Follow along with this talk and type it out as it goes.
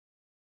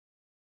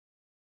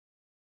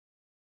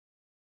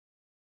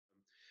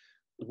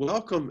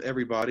Welcome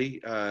everybody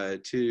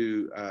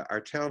to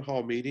our town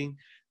hall meeting.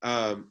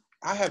 I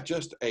have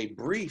just a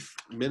brief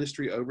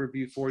ministry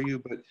overview for you,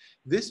 but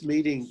this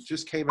meeting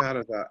just came out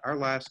of our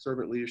last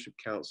Servant Leadership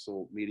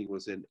Council meeting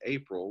was in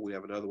April. We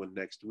have another one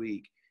next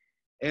week.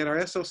 And our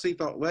SLC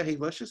thought, well, hey,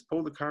 let's just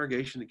pull the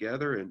congregation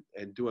together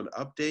and do an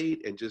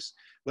update and just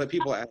let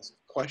people ask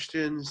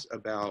questions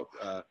about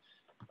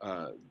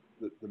the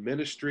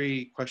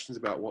ministry, questions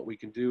about what we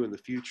can do in the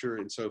future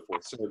and so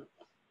forth. So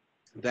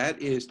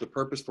that is the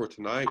purpose for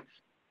tonight.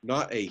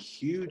 Not a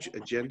huge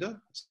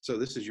agenda, so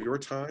this is your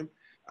time.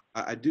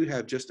 I do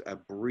have just a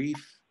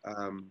brief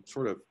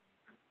sort of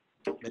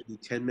maybe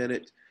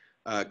 10-minute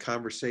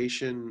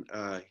conversation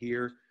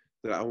here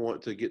that I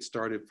want to get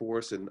started for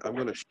us, and I'm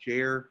going to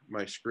share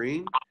my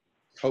screen,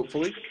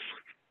 hopefully,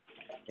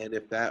 and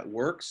if that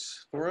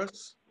works for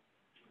us.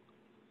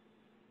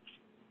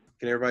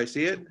 Can everybody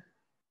see it?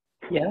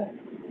 Yeah.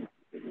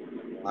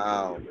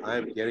 Wow,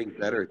 I'm getting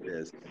better at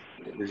this.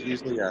 There's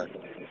usually a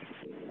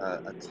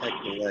tech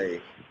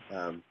delay.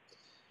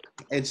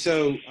 And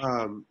so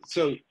one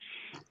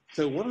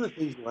of the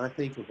things when I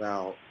think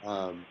about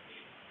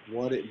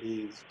what it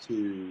means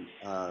to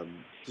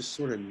just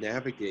sort of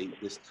navigate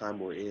this time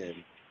we're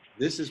in,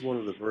 this is one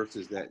of the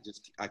verses that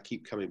just I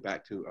keep coming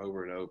back to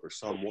over and over,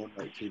 Psalm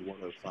 119,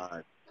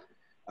 105,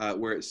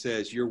 where it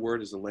says, your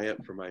word is a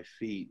lamp for my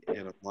feet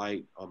and a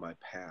light on my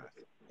path.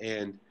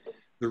 And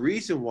the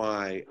reason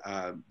why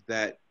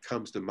that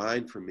comes to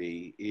mind for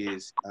me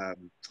is,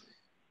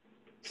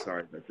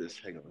 sorry about this,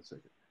 hang on a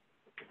second.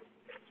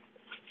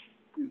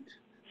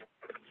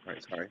 All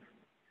right, sorry.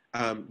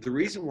 The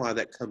reason why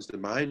that comes to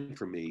mind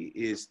for me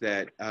is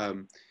that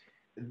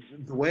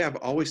the way I've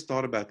always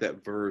thought about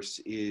that verse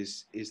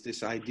is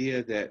this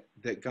idea that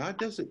God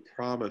doesn't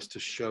promise to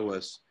show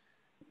us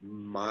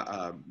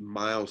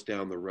miles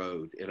down the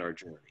road in our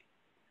journey.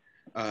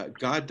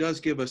 God does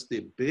give us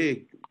the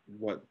big,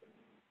 what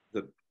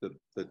the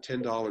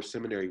 $10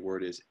 seminary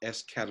word is,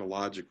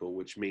 eschatological,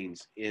 which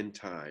means end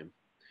time.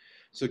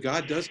 So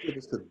God does give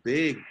us the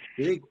big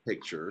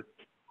picture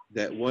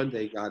that one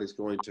day God is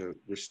going to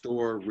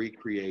restore,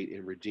 recreate,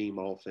 and redeem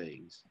all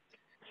things.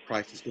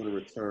 Christ is going to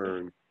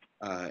return,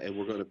 and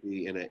we're going to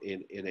be in a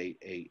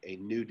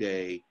new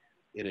day,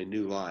 in a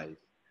new life.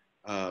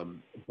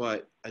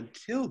 But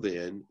until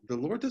then, the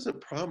Lord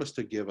doesn't promise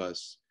to give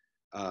us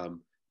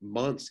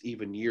months,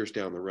 even years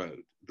down the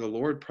road. The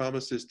Lord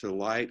promises to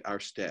light our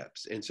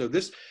steps. And so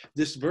this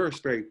verse,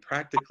 very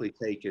practically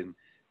taken,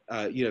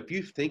 if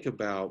you think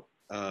about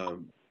a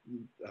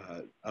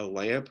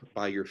lamp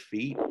by your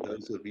feet,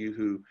 those of you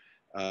who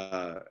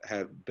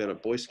have been a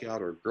Boy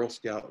Scout or Girl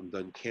Scout and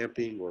done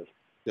camping or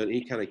done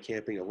any kind of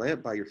camping, a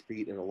lamp by your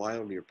feet and a light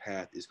on your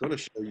path is going to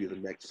show you the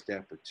next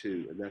step or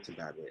two, and that's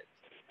about it.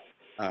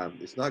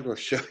 It's not going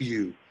to show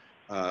you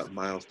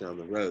miles down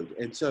the road.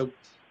 And so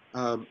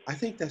I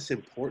think that's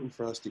important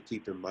for us to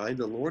keep in mind.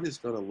 The Lord is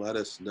going to let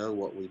us know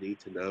what we need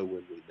to know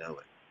when we know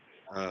it,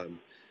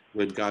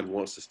 when God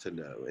wants us to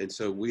know. And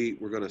so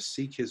we're going to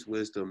seek his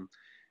wisdom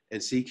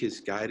and seek his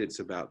guidance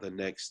about the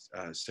next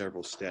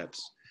several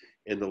steps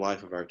in the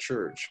life of our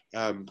church.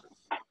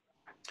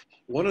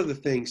 One of the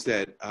things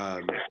that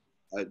I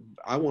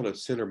want to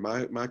center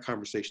my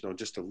conversation on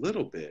just a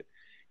little bit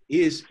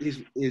is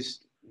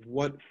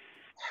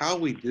how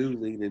we do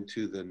lean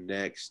into the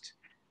next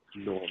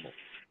normal.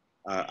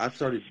 I've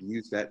started to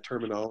use that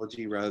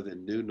terminology rather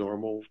than new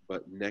normal,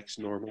 but next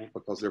normal,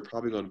 because there are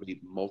probably going to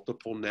be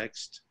multiple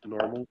next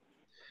normal.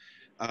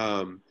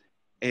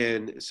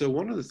 And so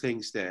one of the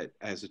things that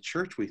as a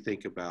church we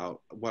think about,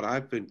 what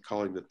I've been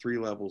calling the 3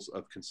 levels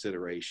of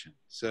consideration.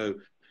 So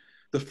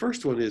the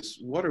first one is,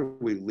 what are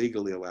we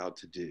legally allowed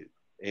to do?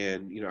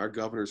 And, our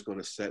governor is going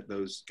to set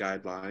those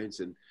guidelines,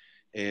 and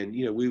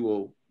we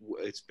will,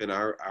 it's been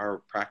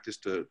our practice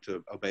to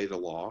obey the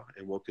law,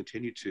 and we'll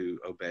continue to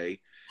obey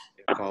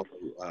and follow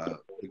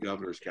the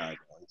governor's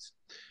guidelines.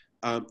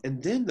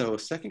 And then though, a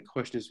second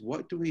question is,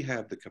 what do we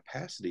have the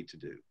capacity to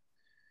do?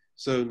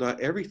 So not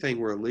everything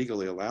we're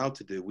legally allowed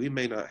to do, we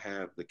may not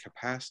have the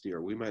capacity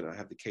or we might not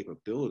have the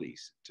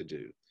capabilities to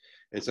do.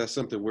 And so that's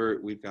something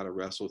we've got to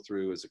wrestle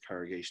through as a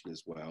congregation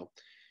as well.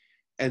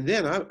 And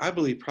then I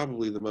believe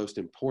probably the most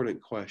important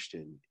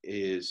question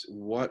is,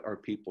 what are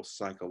people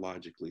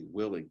psychologically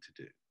willing to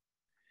do?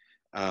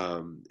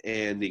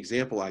 And the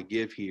example I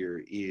give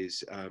here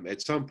is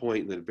at some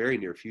point in the very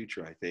near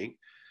future, I think,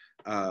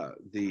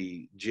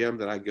 the gym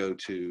that I go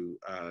to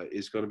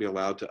is going to be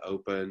allowed to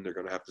open. They're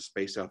going to have to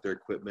space out their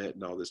equipment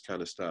and all this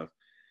kind of stuff.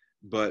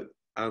 But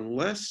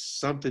unless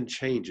something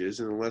changes,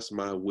 and unless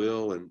my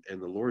will and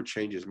the Lord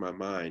changes my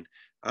mind,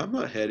 I'm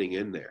not heading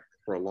in there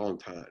for a long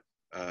time.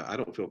 I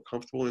don't feel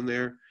comfortable in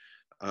there.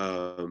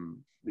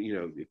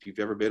 If you've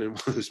ever been in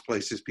one of those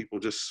places, people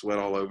just sweat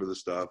all over the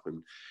stuff.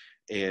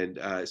 And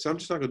so I'm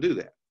just not going to do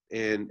that.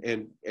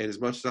 And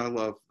as much as I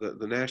love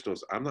the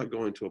Nationals, I'm not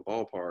going to a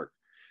ballpark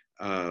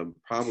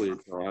probably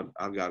until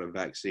I've got a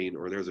vaccine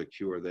or there's a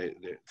cure that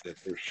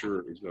they're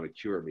sure is going to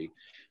cure me.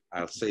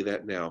 I'll say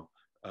that now.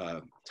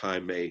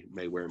 Time may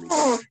wear me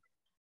down.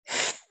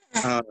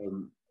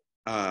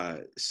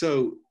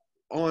 So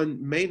on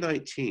May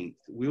 19th,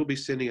 we'll be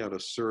sending out a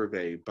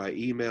survey by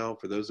email.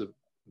 For those of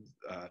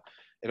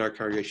in our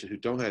congregation who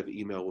don't have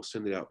email, we'll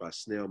send it out by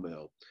snail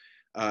mail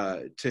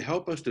to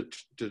help us to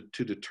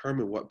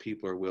determine what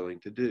people are willing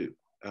to do.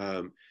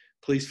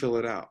 Please fill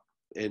it out.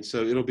 And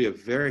so it'll be a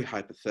very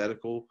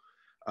hypothetical.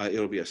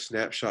 It'll be a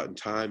snapshot in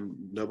time.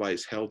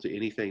 Nobody's held to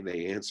anything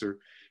they answer,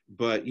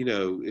 but you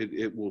know,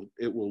 it will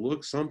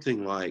look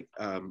something like,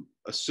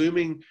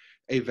 assuming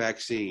a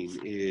vaccine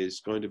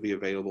is going to be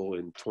available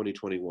in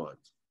 2021.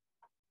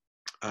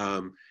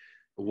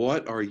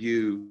 What are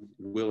you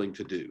willing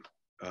to do?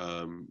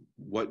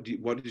 What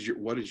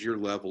is your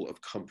level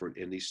of comfort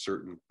in these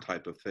certain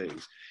type of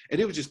things? And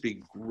it would just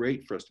be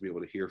great for us to be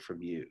able to hear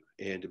from you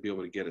and to be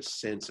able to get a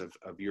sense of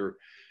your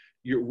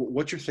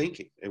what you're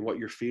thinking and what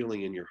you're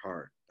feeling in your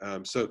heart.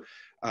 So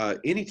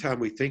anytime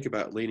we think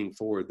about leaning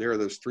forward, there are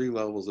those three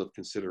levels of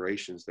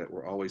considerations that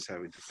we're always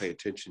having to pay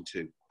attention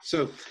to.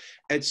 So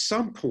at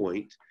some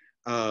point,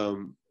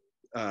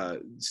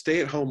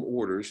 stay-at-home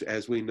orders,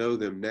 as we know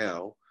them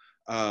now,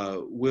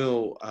 are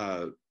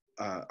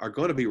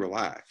going to be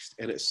relaxed.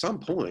 And at some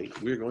point,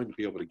 we're going to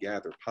be able to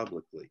gather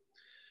publicly.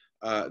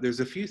 There's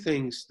a few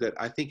things that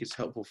I think it's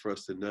helpful for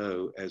us to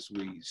know as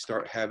we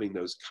start having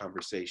those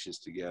conversations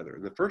together.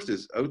 And the first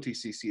is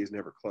OTCC is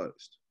never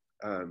closed.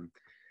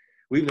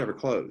 We've never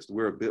closed.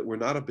 We're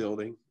not a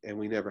building, and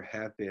we never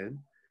have been.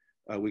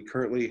 We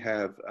currently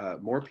have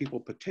more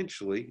people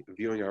potentially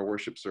viewing our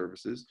worship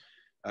services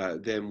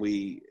than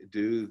we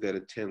do that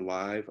attend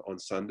live on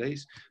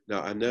Sundays.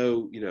 Now, I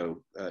know,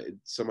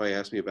 somebody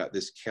asked me about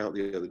this count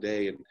the other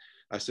day, and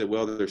I said,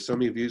 well, there's so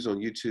many views on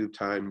YouTube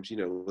times,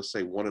 let's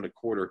say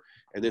 1.25.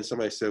 And then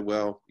somebody said,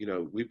 well,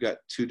 we've got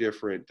two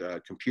different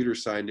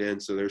computers signed in,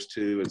 so there's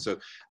two. And so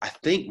I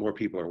think more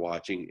people are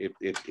watching,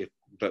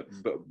 but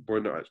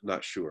we're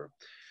not sure.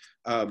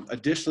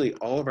 Additionally,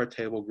 all of our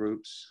table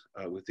groups,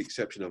 with the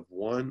exception of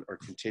one, are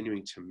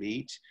continuing to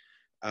meet.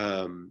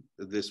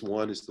 This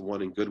one is the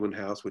one in Goodwin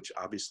House, which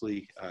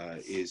obviously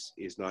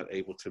is not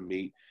able to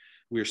meet.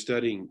 We're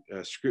studying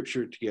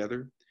scripture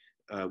together.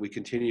 We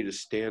continue to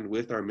stand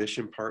with our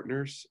mission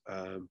partners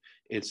and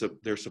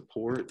their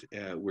support.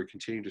 We're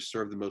continuing to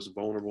serve the most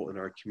vulnerable in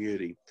our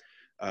community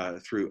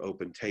through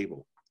Open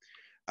Table.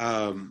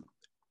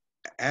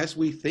 As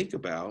we think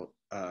about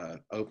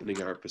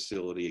opening our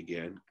facility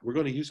again, we're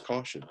going to use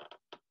caution.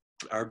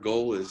 Our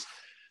goal is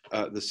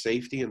the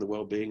safety and the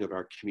well-being of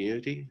our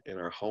community and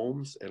our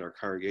homes and our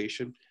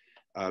congregation.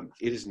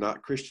 It is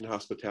not Christian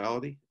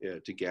hospitality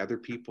to gather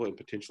people and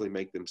potentially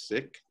make them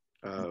sick.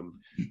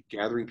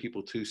 Gathering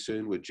people too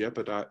soon would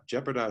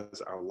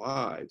jeopardize our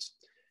lives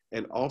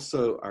and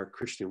also our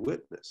Christian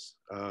witness.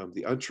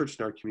 The unchurched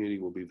in our community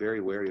will be very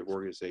wary of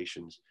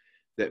organizations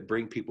that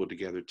bring people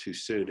together too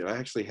soon. And I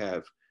actually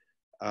have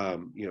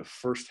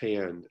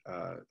firsthand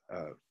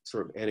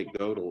sort of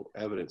anecdotal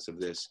evidence of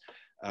this.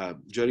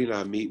 Jody and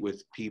I meet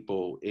with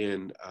people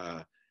in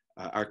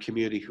our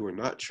community who are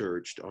not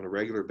churched on a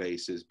regular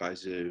basis by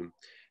Zoom.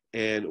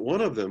 And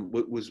one of them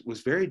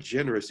was very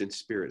generous in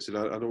spirit. And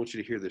I don't want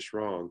you to hear this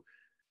wrong,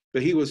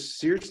 but he was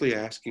seriously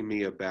asking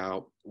me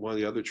about one of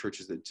the other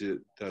churches that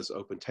does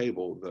Open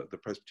Table, the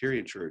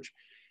Presbyterian church.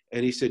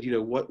 And he said,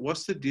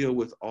 what's the deal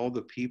with all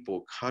the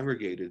people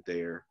congregated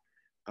there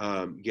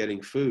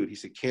getting food? He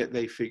said, can't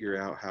they figure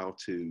out how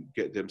to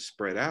get them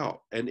spread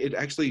out? And it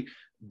actually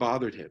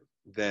bothered him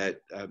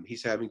that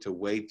he's having to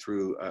wade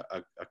through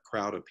a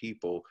crowd of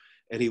people.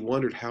 And he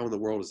wondered, how in the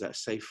world is that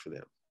safe for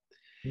them?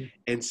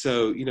 And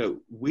so,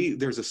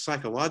 there's a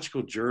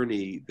psychological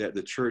journey that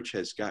the church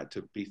has got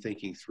to be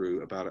thinking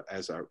through about it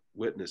as our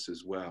witness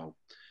as well.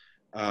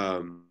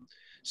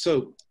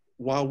 So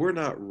while we're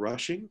not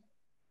rushing,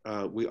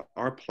 we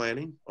are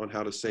planning on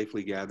how to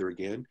safely gather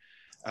again.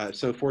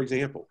 So for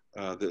example,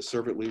 the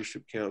Servant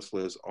Leadership Council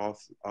has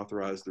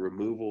authorized the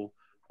removal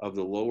of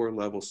the lower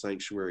level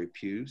sanctuary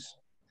pews.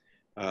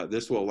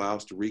 This will allow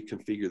us to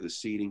reconfigure the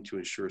seating to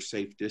ensure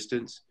safe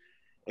distance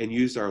and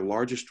use our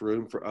largest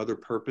room for other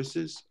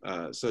purposes,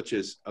 such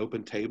as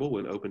Open Table,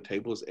 when Open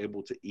Table is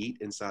able to eat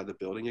inside the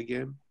building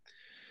again.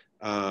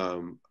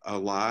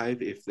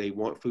 Alive, if they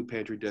want food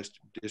pantry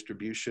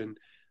distribution.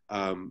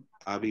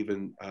 I've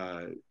even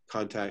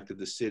contacted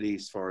the city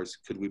as far as,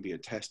 could we be a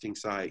testing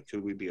site?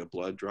 Could we be a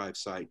blood drive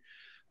site?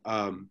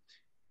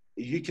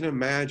 You can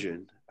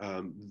imagine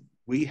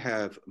we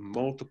have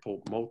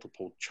multiple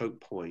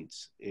choke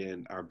points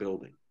in our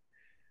building.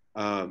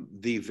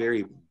 The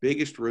very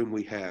biggest room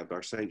we have,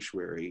 our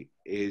sanctuary,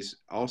 is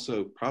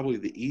also probably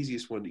the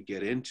easiest one to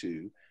get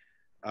into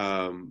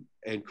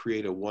and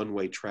create a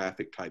one-way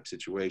traffic type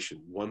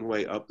situation. One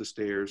way up the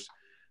stairs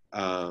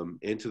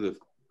into the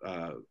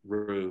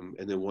room,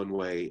 and then one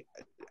way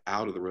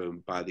out of the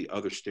room by the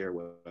other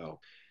stairwell.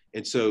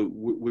 And so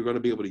we're going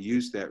to be able to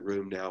use that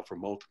room now for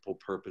multiple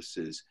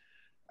purposes.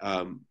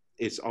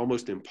 It's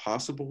almost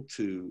impossible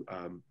to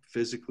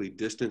physically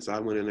distance. I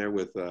went in there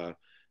with a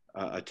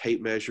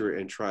tape measure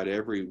and tried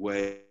every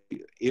way.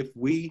 If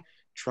we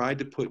tried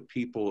to put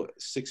people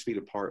 6 feet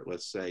apart,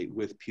 let's say,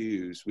 with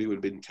pews, we would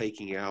have been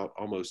taking out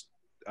almost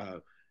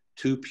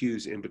 2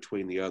 pews in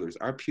between the others.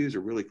 Our pews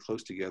are really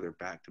close together,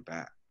 back to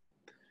back.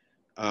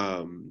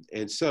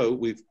 And so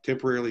we've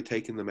temporarily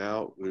taken them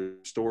out. We're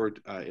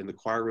stored in the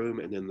choir room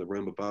and then the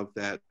room above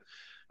that.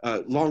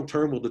 Long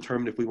term, we'll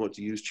determine if we want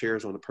to use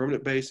chairs on a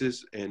permanent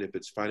basis, and if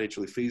it's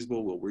financially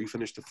feasible, we'll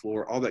refinish the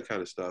floor, all that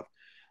kind of stuff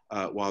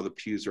while the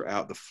pews are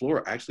out. The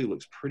floor actually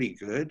looks pretty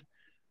good,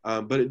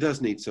 but it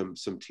does need some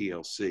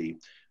TLC.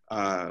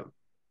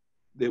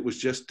 It was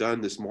just done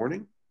this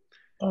morning.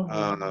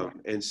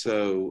 And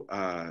so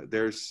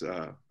there's,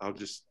 I'll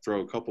just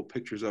throw a couple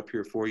pictures up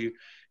here for you.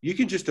 You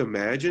can just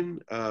imagine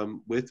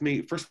with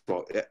me, first of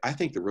all, I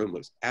think the room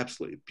looks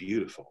absolutely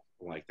beautiful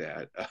like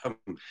that.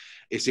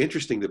 It's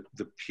interesting that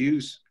the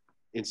pews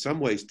in some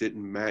ways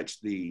didn't match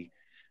the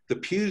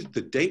pews,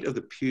 the date of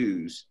the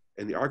pews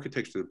and the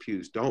architecture of the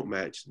pews don't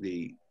match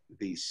the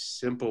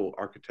simple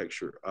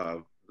architecture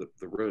of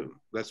the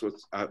room. That's what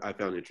I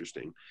found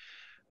interesting.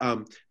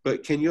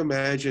 But can you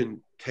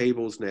imagine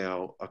tables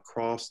now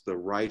across the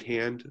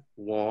right-hand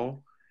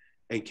wall?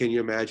 And can you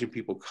imagine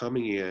people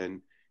coming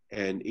in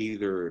and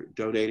either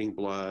donating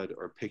blood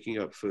or picking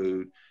up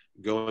food,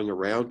 going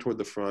around toward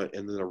the front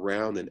and then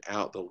around and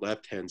out the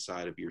left-hand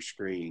side of your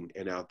screen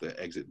and out the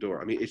exit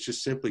door? I mean, it's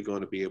just simply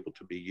going to be able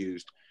to be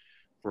used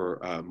for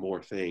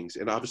more things.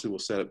 And obviously we'll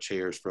set up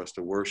chairs for us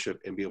to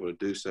worship and be able to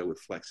do so with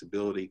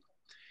flexibility,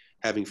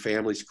 having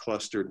families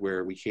clustered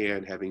where we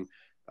can, having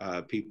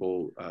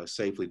people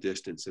safely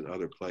distanced in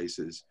other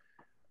places.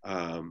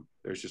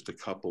 There's just a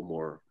couple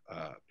more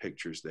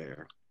pictures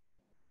there.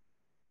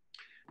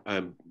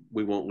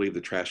 We won't leave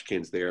the trash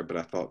cans there, but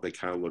I thought they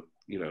kind of look,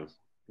 you know,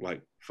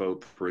 like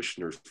faux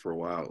parishioners for a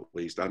while at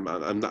least. I'm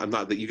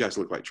not that you guys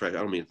look like trash. I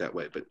don't mean it that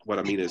way, but what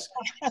I mean is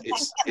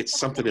it's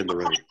something in the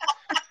room.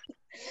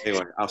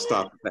 Anyway, I'll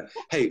stop with that.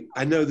 Hey,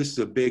 I know this is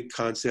a big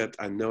concept.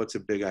 I know it's a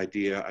big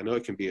idea. I know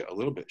it can be a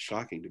little bit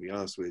shocking, to be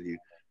honest with you.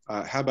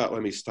 How about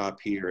let me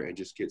stop here and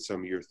just get some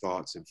of your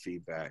thoughts and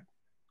feedback.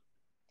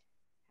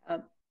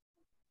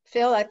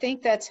 Phil, I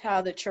think that's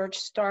how the church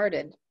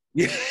started.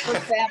 Yeah.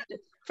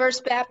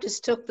 First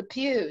Baptist took the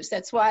pews.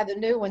 That's why the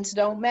new ones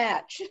don't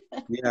match.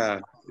 Yeah.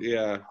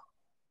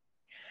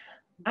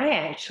 I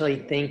actually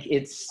think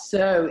it's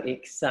so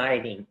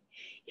exciting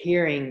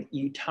hearing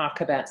you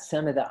talk about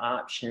some of the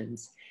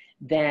options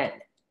that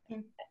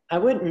I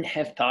wouldn't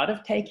have thought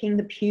of taking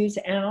the pews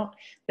out,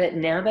 but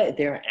now that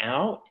they're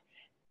out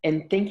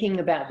and thinking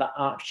about the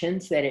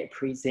options that it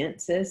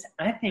presents us,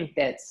 I think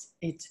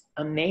it's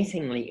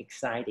amazingly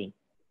exciting.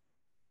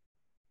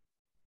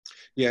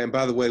 Yeah, and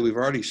by the way, we've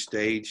already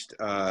staged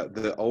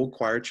the old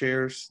choir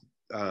chairs.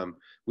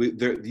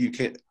 You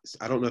can't.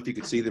 I don't know if you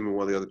could see them in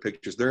one of the other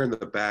pictures. They're in the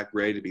back,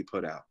 ready to be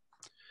put out.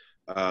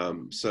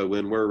 So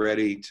when we're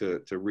ready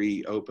to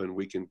reopen,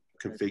 we can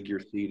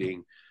configure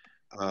seating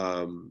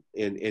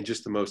in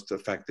just the most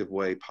effective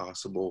way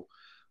possible.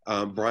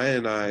 Brian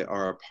and I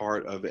are a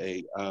part of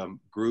a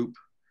group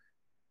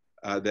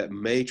that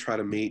may try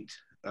to meet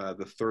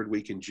the third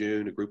week in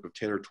June, a group of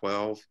 10 or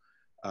 12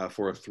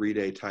 for a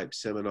 3-day type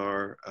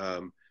seminar.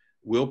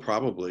 We'll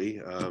probably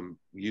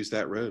use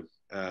that room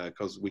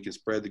because we can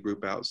spread the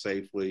group out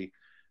safely.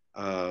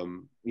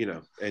 You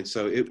know, and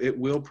so it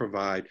will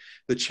provide.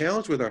 The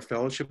challenge with our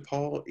fellowship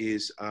hall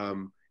is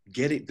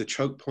getting the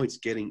choke points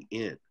getting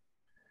in.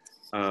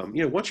 You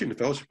know, once you're in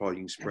the fellowship hall, you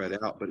can spread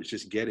out, but it's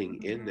just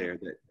getting in there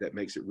that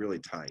makes it really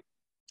tight.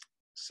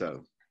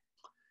 So,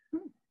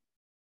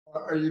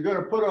 are you going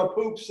to put up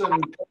hoops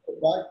and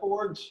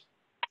backboards?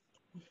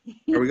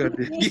 Are we going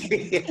to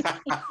do?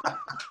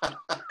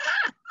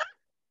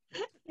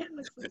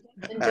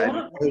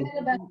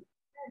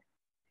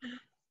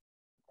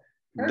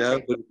 No,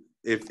 but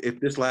if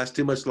this lasts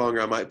too much longer,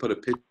 I might put a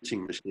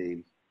pitching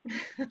machine.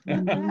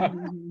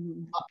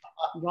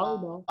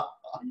 Volleyball.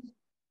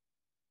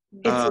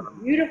 It's a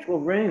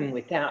beautiful room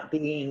without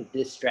being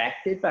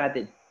distracted by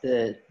the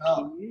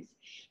pews.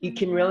 You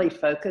can really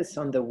focus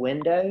on the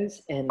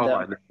windows and the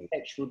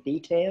architectural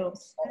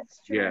details.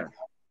 Yeah,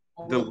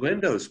 the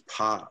windows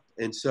pop,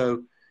 and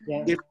so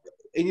if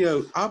and you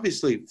know,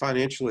 obviously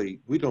financially,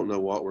 we don't know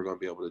what we're going to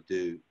be able to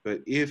do,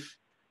 but if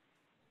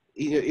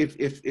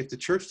the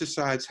church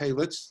decides, hey,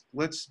 let's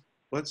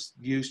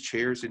use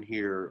chairs in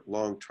here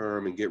long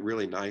term and get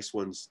really nice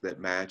ones that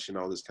match and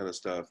all this kind of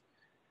stuff.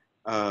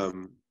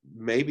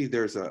 Maybe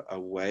there's a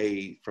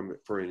way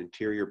for an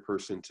interior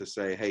person to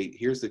say, hey,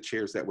 here's the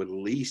chairs that would at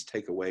least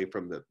take away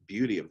from the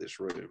beauty of this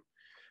room,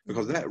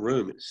 because that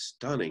room is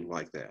stunning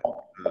like that.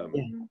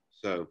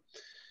 So,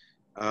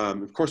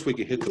 of course, we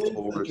can hit the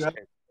floors.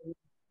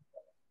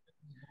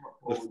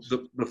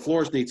 The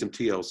floors need some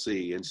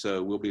TLC, and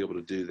so we'll be able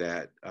to do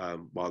that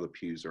while the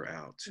pews are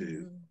out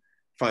too.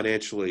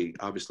 Financially,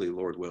 obviously,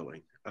 Lord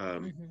willing.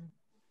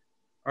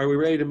 Are we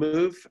ready to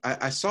move?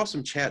 I saw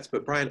some chats,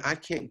 but Brian, I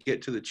can't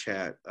get to the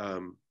chat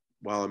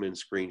while I'm in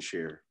screen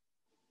share.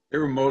 They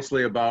were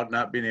mostly about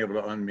not being able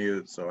to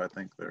unmute, so I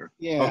think they're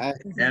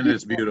and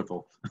it's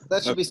beautiful.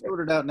 That should be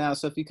sorted out now.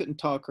 So if you couldn't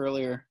talk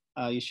earlier,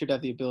 you should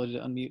have the ability to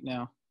unmute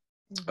now.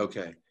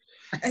 Okay.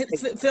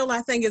 Phil,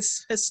 I think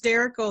it's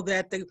hysterical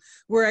that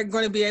we're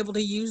going to be able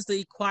to use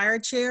the choir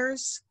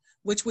chairs,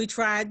 which we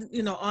tried,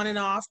 on and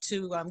off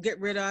to get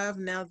rid of.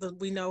 Now that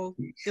we know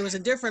there was a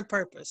different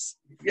purpose.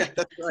 Yeah,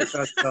 that's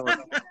right.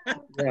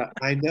 Yeah,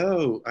 I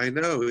know.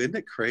 Isn't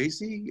it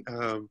crazy?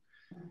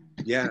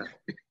 Yeah.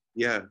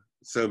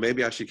 So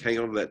maybe I should hang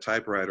on to that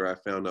typewriter I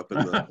found up in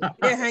the.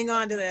 Yeah, hang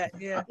on to that.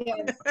 Yeah.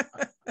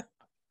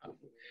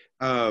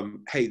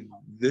 Hey,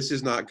 this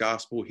is not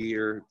gospel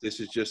here. This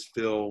is just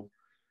Phil.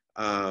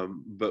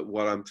 But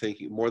what I'm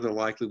thinking, more than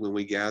likely, when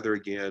we gather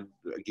again,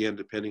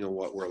 depending on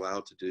what we're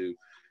allowed to do,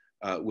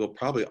 we'll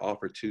probably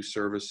offer 2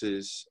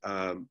 services.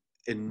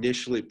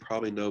 Initially,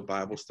 probably no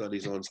Bible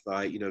studies on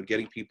site.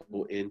 Getting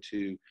people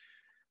into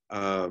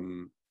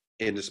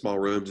small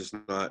rooms is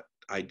not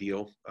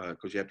ideal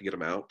because you have to get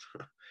them out.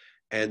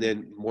 And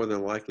then more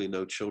than likely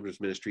no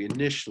children's ministry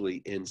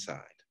initially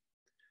inside.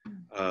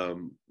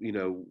 On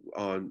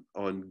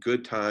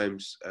good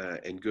times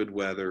and good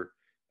weather,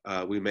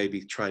 we may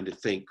be trying to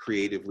think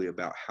creatively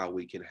about how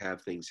we can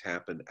have things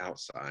happen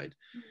outside,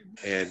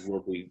 and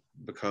we'll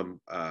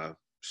become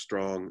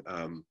strong.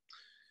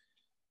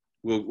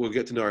 We'll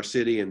get to know our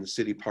city and the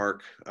city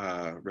park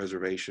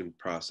reservation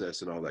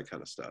process and all that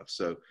kind of stuff.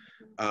 So,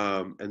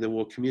 and then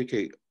we'll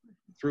communicate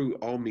through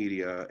all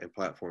media and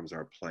platforms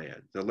our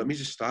plan. Now, let me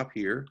just stop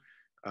here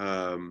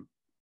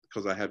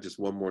because I have just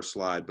one more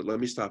slide, but let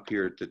me stop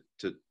here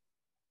to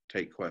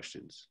take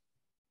questions.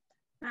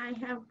 I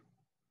have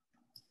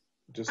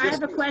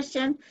a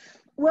question.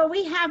 Will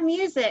we have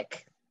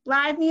music,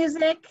 live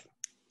music,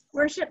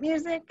 worship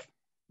music?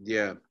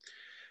 Yeah.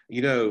 We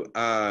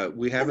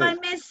haven't. I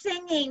miss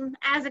singing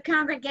as a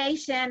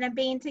congregation and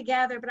being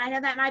together, but I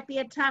know that might be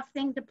a tough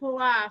thing to pull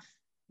off.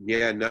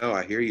 Yeah, no,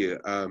 I hear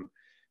you.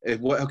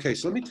 Okay,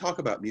 so let me talk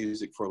about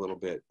music for a little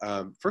bit.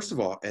 First of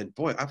all, and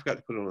boy, I forgot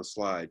to put it on a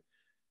slide.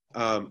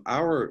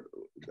 Our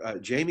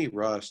Jamie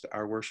Rust,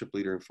 our worship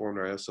leader, informed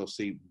our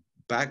SLC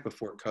back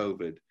before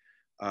COVID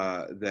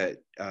that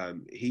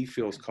he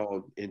feels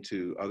called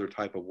into other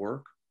type of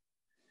work.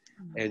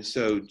 And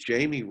so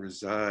Jamie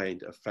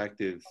resigned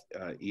effective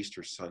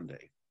Easter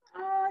Sunday.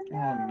 Oh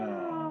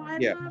no! I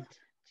loved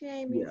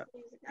Jamie's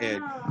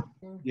music.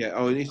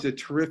 And he's a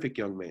terrific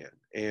young man.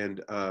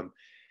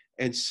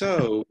 And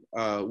so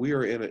we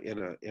are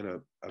in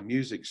a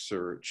music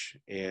search,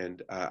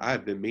 and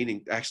I've been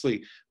meaning,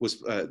 actually was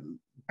going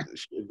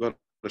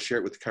to share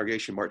it with the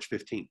congregation March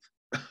 15th,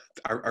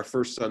 our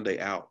first Sunday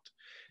out.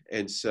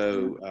 And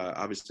so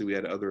obviously we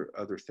had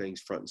other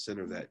things front and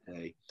center that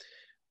day.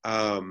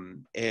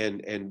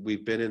 And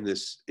we've been in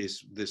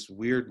this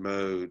weird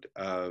mode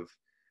of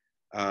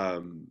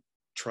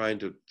trying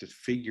to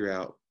figure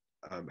out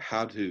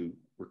how to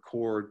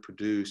record,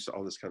 produce,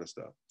 all this kind of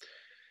stuff.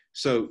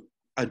 So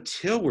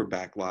until we're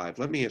back live,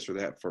 let me answer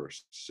that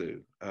first,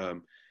 Sue.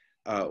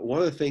 One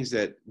of the things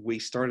that we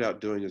started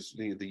out doing is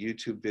the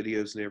YouTube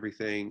videos and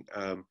everything.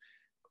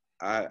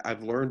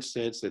 I've learned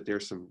since that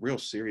there's some real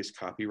serious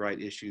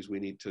copyright issues we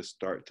need to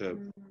start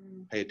to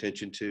pay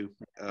attention to.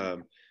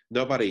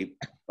 Nobody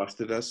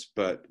busted us,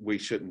 but we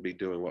shouldn't be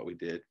doing what we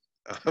did.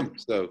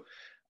 So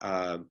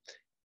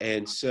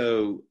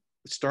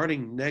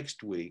starting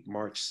next week,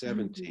 March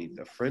 17th,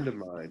 a friend of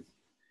mine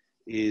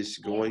is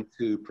going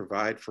to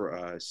provide for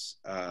us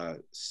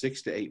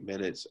 6 to 8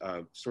 minutes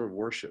of sort of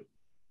worship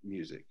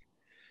music.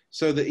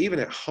 So that even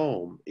at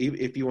home,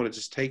 if you want to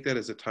just take that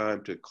as a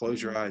time to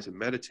close your eyes and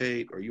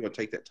meditate, or you want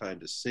to take that time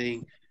to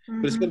sing,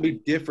 but it's going to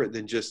be different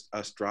than just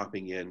us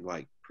dropping in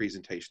like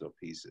presentational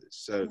pieces.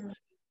 So,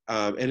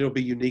 and it'll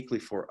be uniquely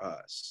for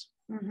us.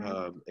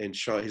 And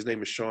Sean, his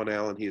name is Sean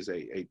Allen. He is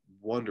a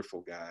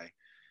wonderful guy.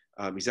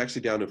 He's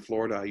actually down in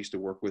Florida. I used to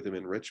work with him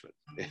in Richmond.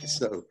 And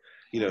so,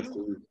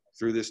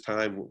 through this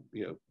time,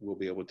 we'll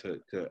be able to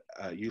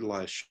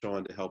utilize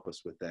Sean to help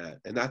us with that.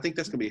 And I think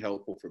that's going to be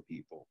helpful for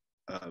people.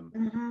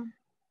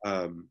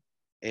 And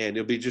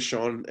it'll be just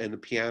Sean and the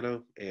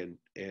piano,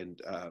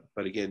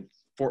 but again,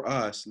 for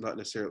us, not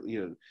necessarily,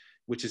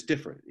 which is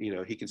different.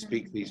 He can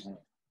speak these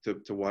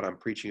to what I'm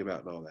preaching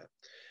about and all that.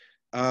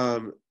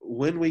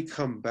 When we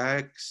come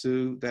back,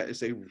 Sue, that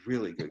is a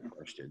really good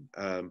question.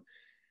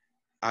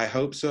 I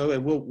hope so,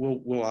 and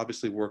we'll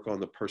obviously work on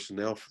the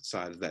personnel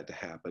side of that to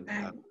happen,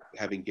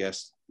 having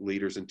guest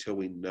leaders until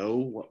we know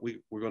what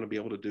we're going to be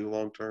able to do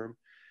long term.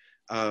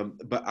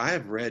 But I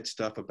have read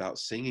stuff about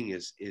singing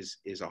is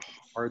a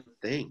hard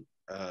thing.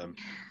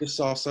 Just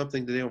saw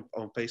something today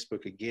on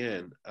Facebook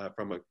again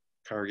from a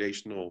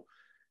congregational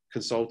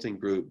consulting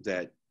group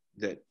that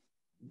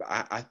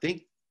I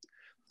think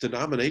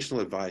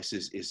denominational advice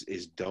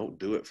is don't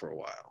do it for a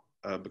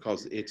while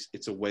because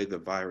it's a way the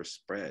virus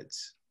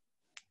spreads.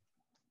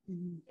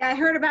 Yeah, I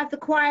heard about the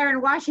choir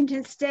in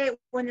Washington State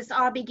when this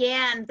all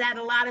began, that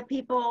a lot of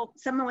people,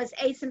 someone was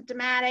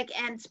asymptomatic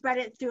and spread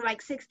it through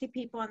like 60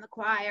 people in the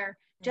choir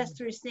just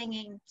through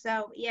singing.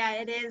 So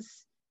yeah,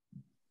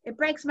 it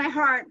breaks my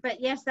heart, but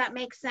yes, that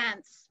makes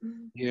sense.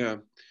 Yeah.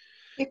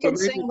 You can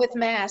sing with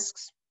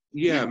masks.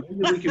 Yeah, maybe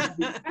we can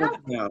figure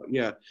something out.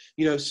 Yeah,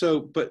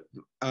 but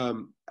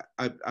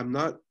I'm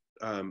not.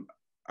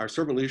 our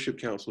Servant Leadership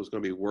Council is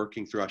going to be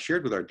working through, I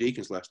shared with our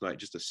deacons last night,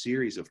 just a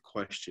series of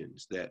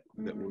questions that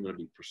we're going to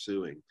be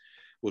pursuing.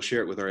 We'll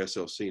share it with our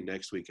SLC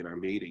next week in our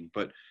meeting.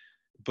 But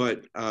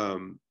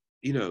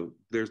you know,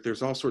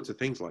 there's all sorts of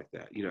things like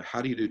that. You know,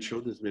 how do you do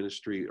children's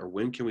ministry, or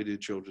when can we do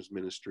children's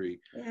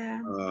ministry?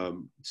 Yeah.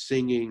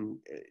 Singing,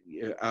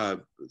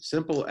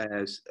 simple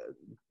as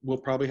we'll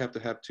probably have to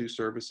have 2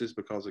 services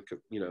because of,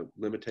 you know,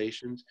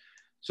 limitations.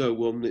 So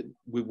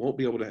we won't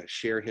be able to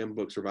share hymn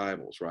books or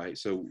Bibles, right?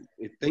 So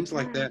things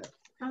like that.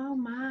 Oh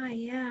my,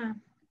 yeah.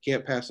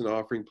 Can't pass an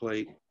offering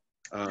plate.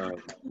 Oh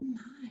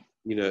my.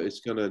 You know, it's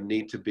going to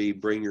need to be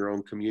bring your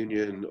own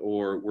communion,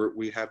 or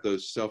we have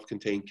those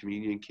self-contained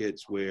communion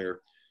kits where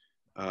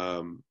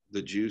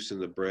the juice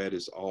and the bread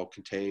is all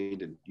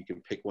contained, and you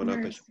can pick one up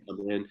as you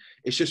come in.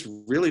 It's just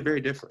really very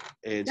different.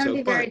 And That'd so,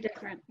 be very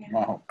different. Yeah.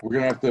 Wow, we're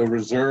gonna have to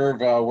reserve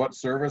what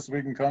service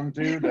we can come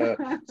to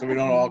so we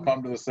don't all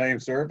come to the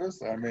same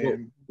service. I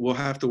mean, we'll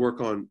have to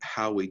work on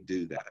how we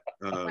do that.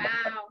 Wow.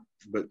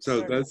 But so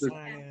those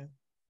are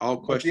all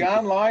but questions. the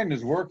online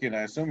is working.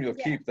 I assume you'll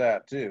keep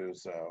that too.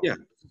 So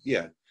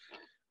Yeah.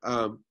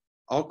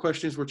 All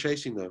questions we're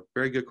chasing though.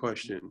 Very good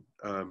question.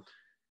 I've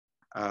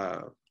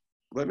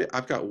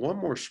got one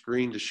more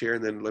screen to share,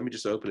 and then let me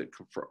just open it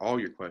for all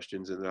your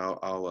questions, and then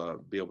I'll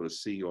be able to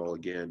see you all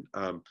again.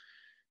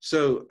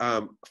 So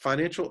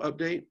financial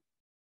update.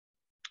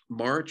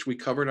 March, we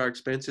covered our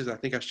expenses. I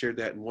think I shared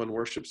that in one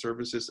worship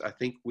services. I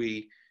think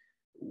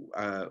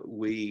our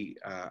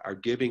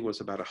giving was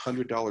about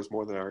 $100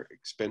 more than our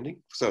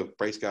expending. So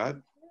praise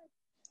God.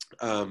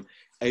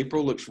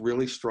 April looks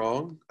really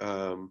strong.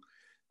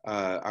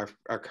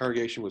 Our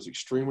congregation was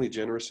extremely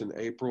generous in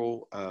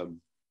April,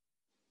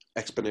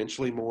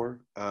 exponentially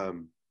more.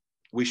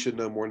 We should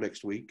know more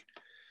next week,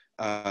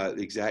 the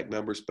exact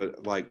numbers,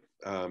 but like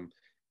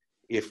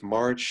if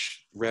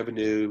March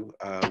revenue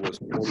was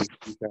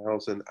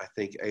 42,000, I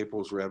think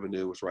April's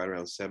revenue was right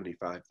around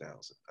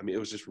 75,000. I mean, it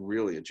was just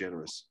really a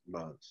generous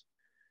month.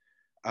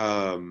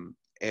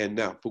 And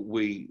now, but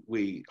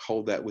we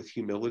hold that with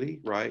humility,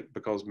 right?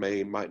 Because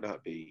May might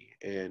not be,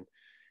 and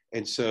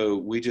so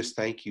we just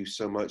thank you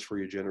so much for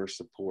your generous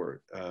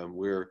support.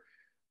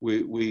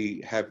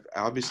 We have,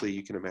 obviously,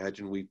 you can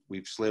imagine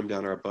we've slimmed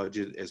down our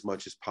budget as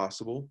much as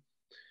possible.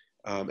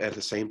 At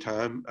the same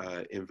time,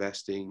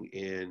 investing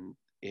in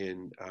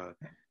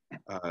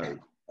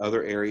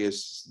other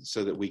areas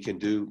so that we can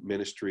do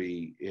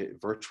ministry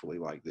virtually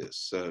like this.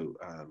 So,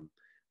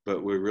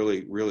 but we're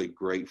really, really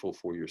grateful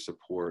for your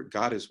support.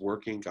 God is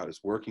working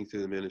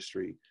through the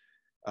ministry.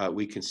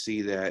 We can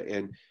see that.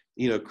 And,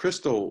 you know,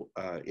 Crystal,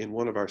 in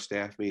one of our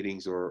staff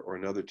meetings or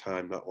another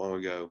time not long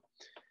ago,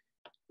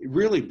 it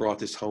really brought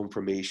this home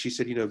for me. She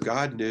said, you know,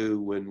 God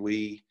knew when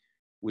we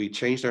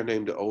changed our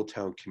name to Old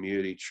Town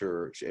Community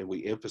Church and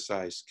we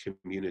emphasized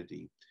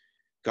community,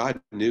 God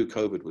knew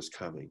COVID was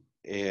coming.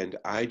 And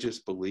I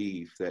just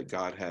believe that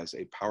God has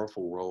a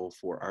powerful role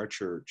for our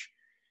church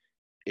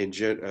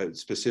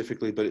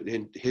specifically, but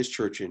in his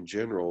church in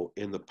general,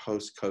 in the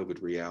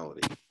post-COVID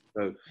reality.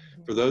 So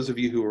for those of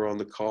you who are on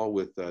the call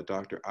with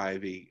Dr.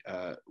 Ivy,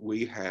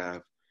 we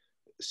have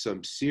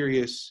some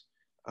serious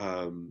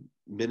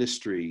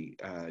ministry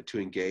to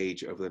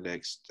engage over the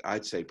next,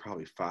 I'd say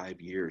probably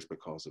 5 years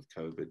because of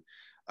COVID.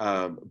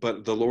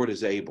 But the Lord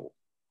is able.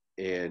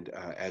 And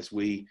as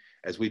we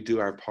do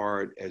our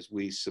part, as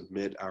we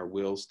submit our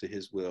wills to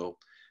his will,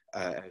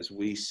 as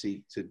we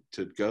seek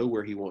to go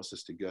where he wants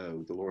us to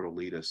go, the Lord will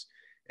lead us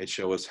and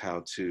show us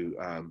how to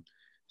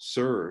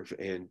serve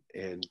and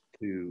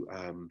to,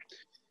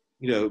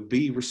 you know,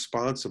 be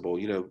responsible.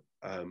 You know,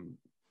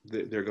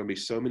 there are going to be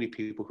so many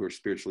people who are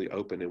spiritually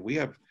open, and we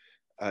have,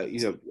 you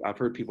know, I've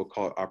heard people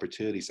call it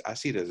opportunities. I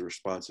see it as a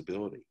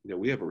responsibility. You know,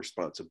 we have a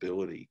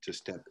responsibility to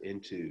step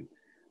into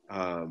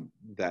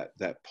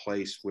that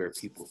place where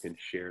people can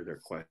share their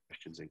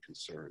questions and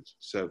concerns.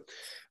 So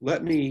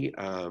let me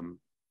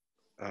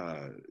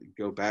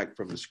go back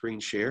from the screen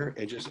share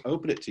and just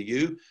open it to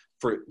you,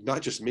 for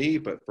not just me,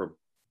 but for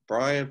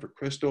Brian, for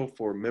Crystal,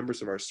 for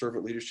members of our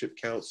Servant Leadership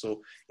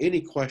Council.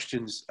 Any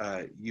questions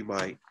you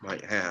might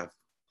have?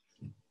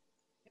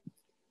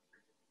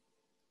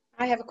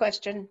 I have a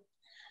question.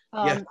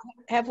 Yes.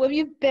 Have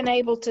we been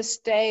able to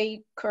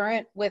stay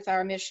current with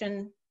our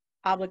mission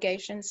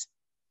obligations?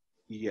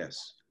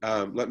 Yes.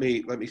 Let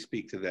me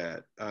speak to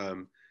that.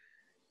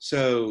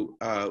 So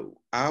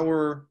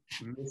our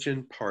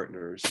mission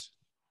partners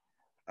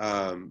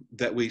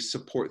that we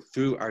support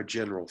through our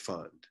general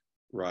fund,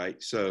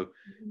 right? So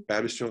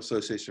Baptist General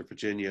Association of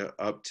Virginia,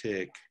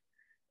 Uptick,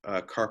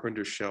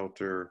 Carpenter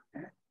Shelter,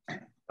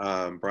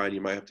 Brian,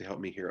 you might have to help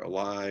me here,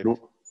 Alive.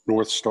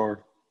 North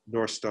Star.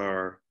 North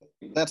Star.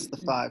 That's the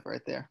 5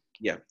 right there.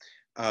 Yeah.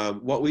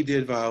 What we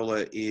did,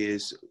 Viola,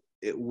 is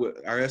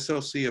our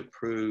SLC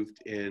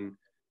approved in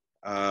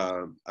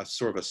a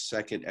sort of a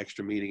second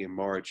extra meeting in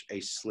March, a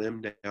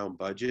slimmed down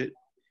budget.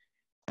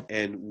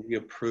 And we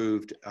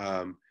approved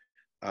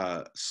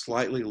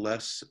slightly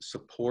less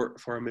support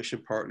for our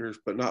mission partners,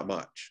 but not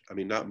much. I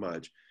mean, not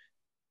much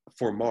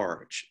for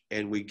March.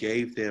 And we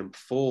gave them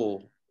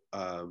full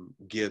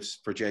gifts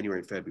for January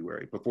and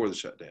February before the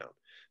shutdown.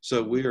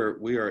 So we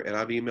are, and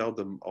I've emailed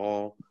them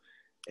all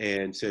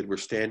and said, we're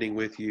standing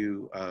with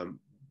you.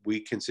 We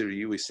consider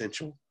you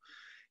essential.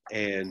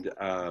 And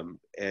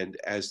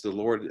as the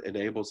Lord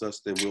enables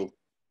us, then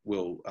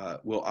we'll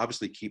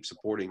obviously keep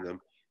supporting them.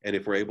 And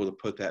if we're able to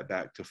put that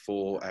back to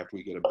full after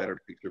we get a better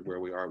picture of where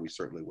we are, we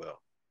certainly will.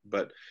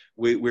 But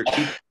we're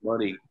keeping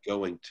money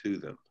going to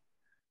them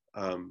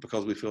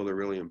because we feel they're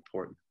really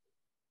important.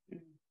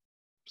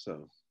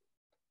 So,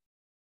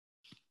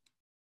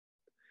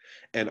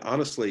 and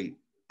honestly,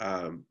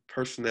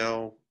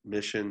 personnel,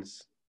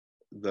 missions,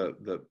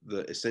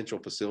 the essential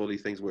facility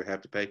things we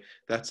have to pay,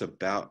 that's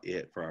about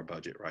it for our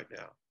budget right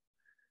now.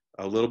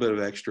 A little bit of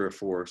extra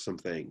for some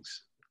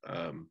things,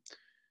 and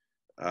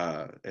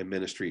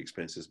ministry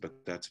expenses, but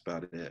that's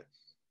about it.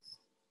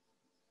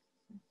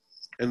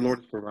 And Lord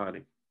is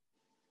providing.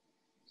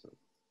 So.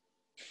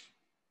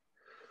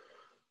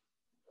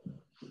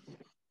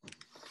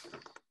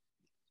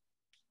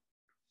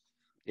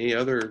 Any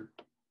other,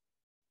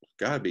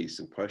 gotta be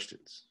some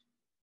questions.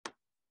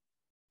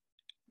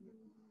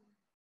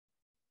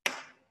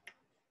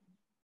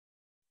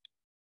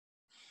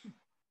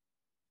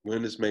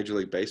 When does Major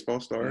League Baseball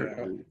start?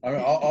 Yeah. I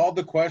mean, all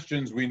the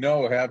questions we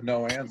know have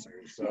no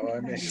answers. So, I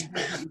mean.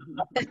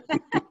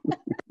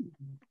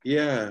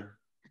 Yeah.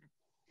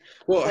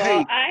 Well,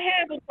 hey. I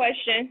have a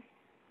question.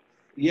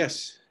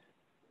 Yes.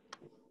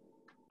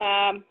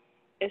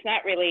 It's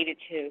not related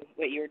to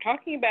what you were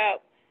talking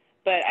about,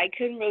 but I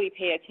couldn't really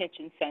pay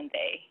attention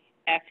Sunday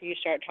after you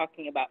started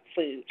talking about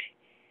food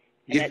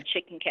and that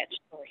chicken catch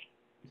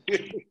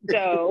story.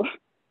 So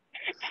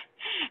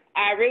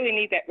I really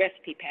need that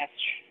recipe, Pastor.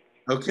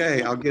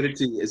 Okay, I'll get it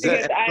to you.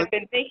 Because I've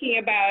been thinking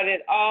about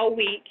it all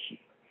week,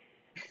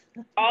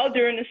 all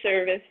during the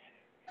service.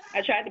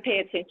 I tried to pay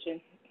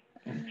attention.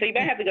 So you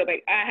might have to go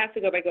back. I have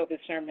to go back over the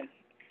sermon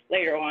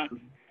later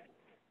on.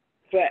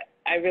 But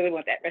I really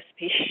want that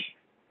recipe.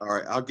 All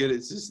right, I'll get it.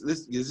 This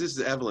is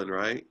Evelyn,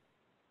 right?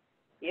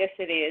 Yes,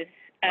 it is.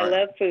 I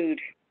love food.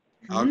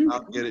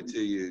 I'll get it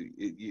to you.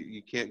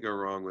 You can't go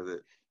wrong with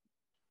it.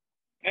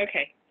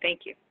 Okay,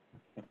 thank you.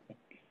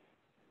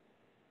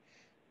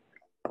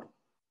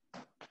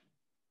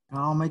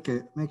 I'll make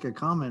a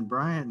comment,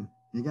 Brian.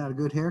 You got a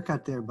good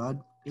haircut there,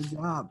 bud. Good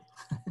job.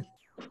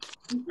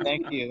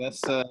 Thank you.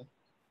 That's an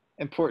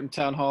important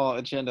town hall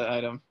agenda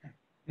item.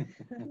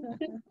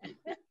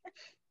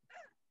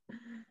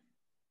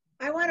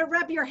 I want to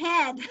rub your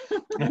head.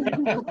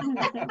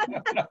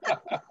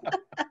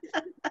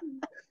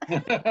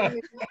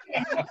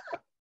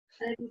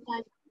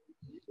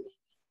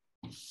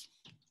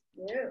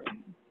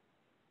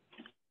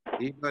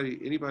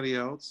 Anybody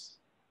else?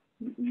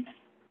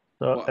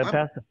 So,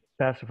 well,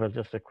 Pastor, for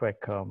just a quick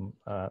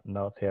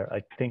note here,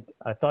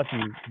 I thought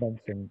you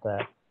mentioned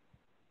that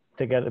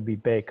Together Be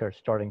Baker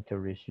starting to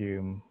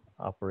resume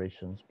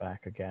operations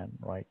back again,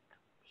 right?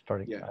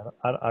 Yeah.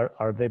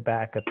 Are they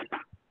back at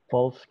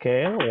full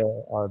scale,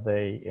 or are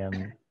they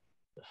in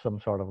some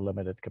sort of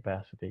limited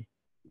capacity?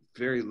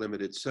 Very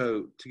limited.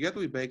 So Together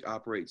We Bake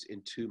operates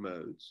in two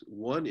modes.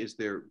 One is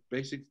their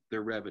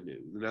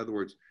revenue. In other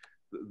words,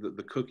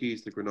 the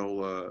cookies, the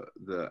granola,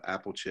 the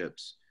apple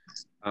chips.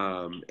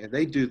 And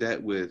they do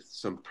that with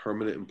some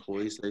permanent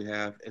employees they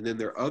have. And then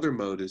their other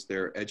mode is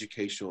their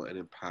educational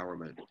and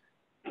empowerment.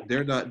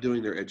 They're not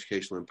doing their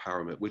educational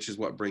empowerment, which is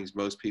what brings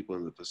most people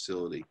in the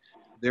facility.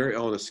 They're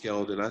on a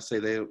skeleton. I say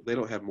they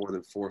don't have more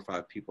than 4 or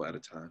 5 people at a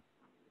time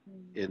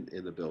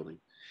in the building.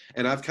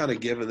 And I've kind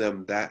of given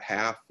them that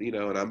half, and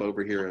I'm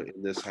over here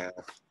in this half,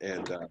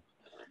 and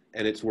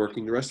it's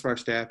working. The rest of our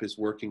staff is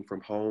working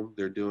from home.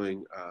 They're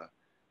doing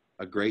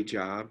a great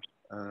job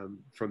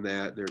from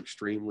that. They're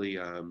extremely,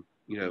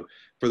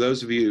 for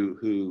those of you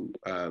who,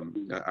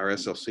 our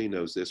SLC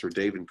knows this, or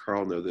Dave and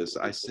Carl know this,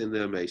 I send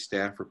them a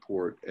staff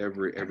report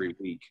every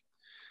week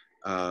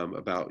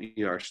about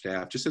our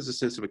staff, just as a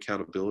sense of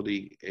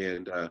accountability.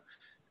 And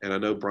I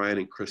know Brian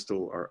and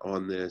Crystal are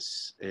on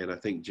this, and I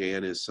think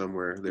Jan is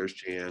somewhere. There's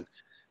Jan.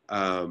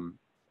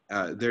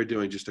 They're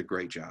doing just a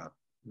great job.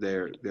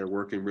 They're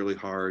working really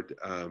hard.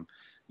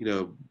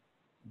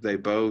 They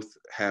both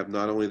have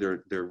not only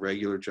their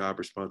regular job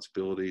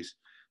responsibilities.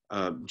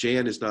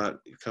 Jan is not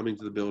coming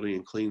to the building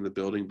and cleaning the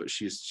building, but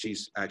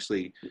she's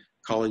actually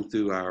calling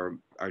through our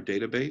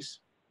database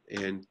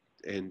and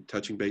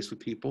touching base with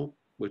people,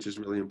 which is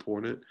really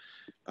important.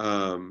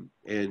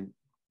 And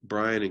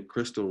Brian and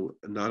Crystal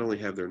not only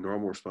have their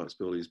normal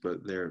responsibilities,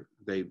 but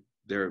they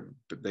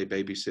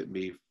babysit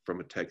me from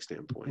a tech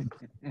standpoint.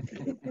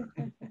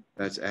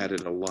 That's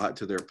added a lot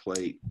to their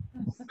plate.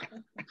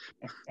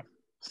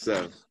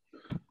 So.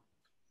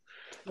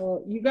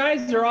 Well, you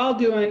guys are all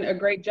doing a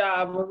great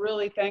job. We're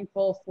really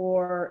thankful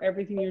for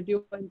everything you're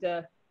doing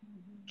to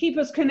keep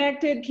us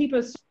connected, keep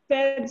us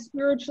fed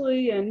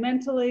spiritually and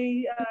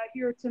mentally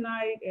here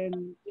tonight.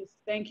 And just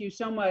thank you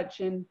so much.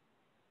 And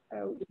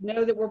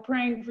know that we're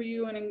praying for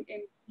you and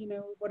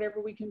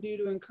whatever we can do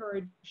to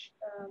encourage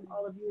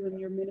all of you in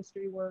your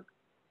ministry work.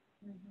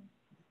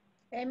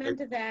 Amen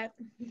to that.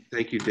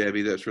 Thank you,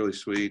 Debbie. That's really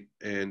sweet,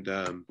 and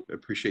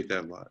appreciate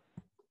that a lot.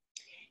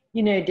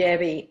 You know,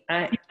 Debbie,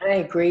 I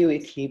agree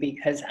with you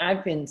because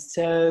I've been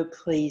so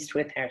pleased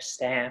with our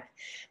staff.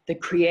 The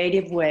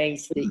creative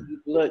ways that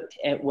you've looked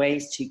at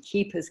ways to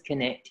keep us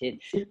connected,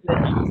 but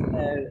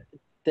also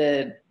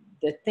the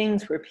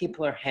things where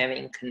people are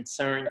having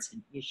concerns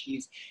and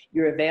issues,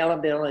 your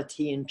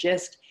availability, and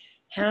just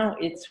how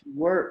it's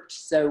worked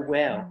so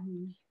well.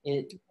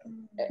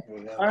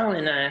 Carl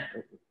and I,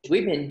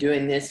 we've been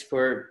doing this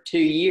for 2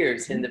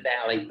 years in the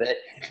Valley, but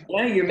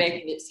now you're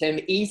making it so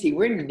easy.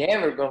 We're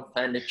never going to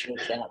find a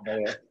church out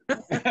there.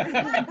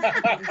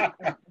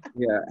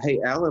 Yeah. Hey,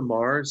 Alan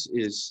Mars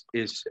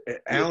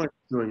Alan's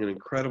doing an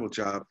incredible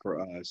job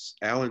for us.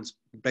 Alan's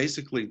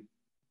basically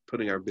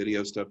putting our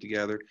video stuff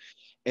together,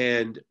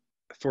 and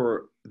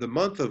for the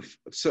month of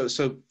so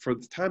for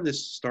the time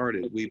this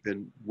started, we've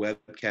been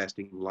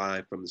webcasting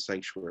live from the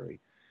sanctuary.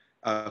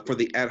 For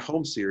the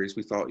at-home series,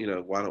 we thought,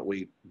 why don't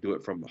we do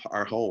it from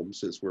our home,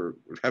 since we're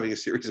having a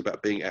series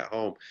about being at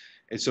home,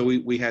 and so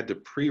we had to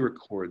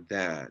pre-record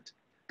that.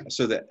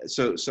 So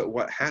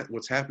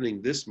what's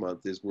happening this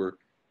month is we're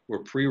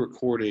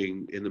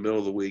pre-recording in the middle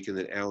of the week, and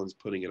then Alan's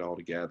putting it all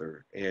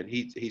together, and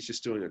he's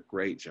just doing a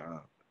great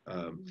job.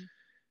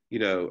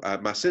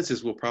 My sense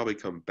is we'll probably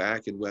come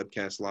back and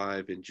webcast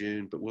live in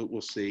June, but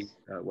we'll see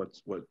what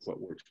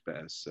works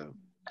best. So,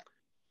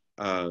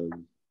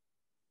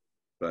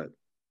 but.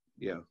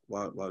 Yeah, a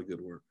lot of good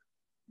work.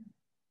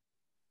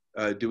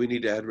 Do we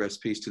need to add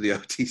recipes to the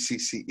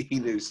OTCC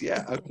news?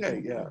 Yeah,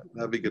 okay, yeah,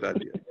 that'd be a good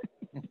idea.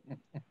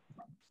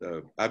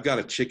 So I've got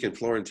a chicken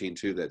Florentine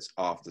too that's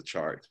off the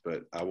charts,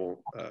 but I won't.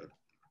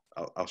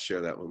 I'll share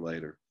that one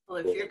later. Well,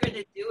 if you're going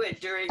to do it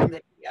during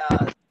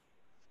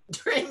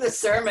the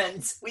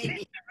sermons,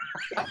 we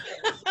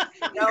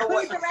know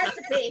what the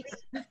recipe.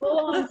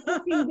 Full-on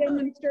cooking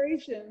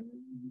demonstration.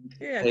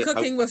 Yeah, hey,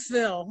 cooking with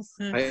Phil.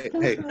 I'm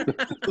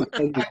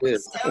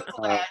so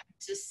glad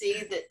to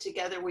see that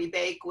Together We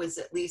Bake was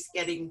at least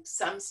getting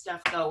some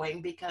stuff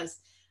going, because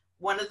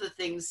one of the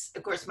things,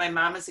 of course, my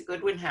mom is at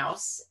Goodwin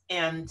House,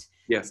 and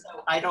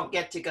so I don't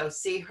get to go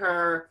see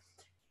her.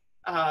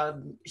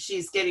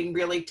 She's getting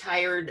really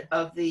tired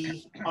of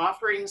the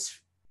offerings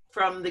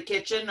from the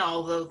kitchen,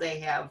 although they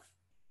have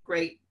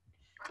great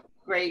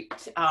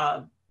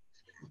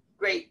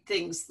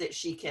things that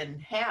she can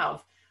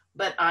have.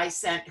 But I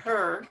sent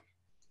her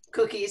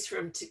cookies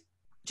from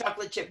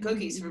chocolate chip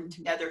cookies from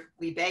Together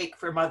We Bake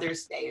for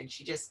Mother's Day, and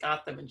she just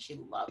got them and she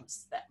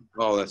loves them.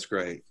 Oh, that's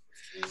great.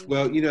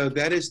 Well,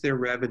 that is their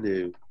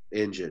revenue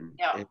engine.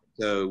 Yeah. And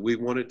so we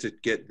wanted to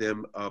get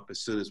them up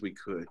as soon as we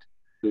could.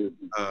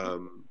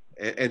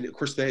 And of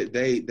course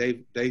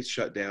they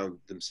shut down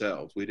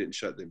themselves. We didn't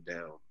shut them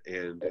down.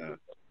 And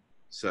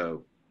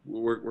so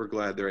we're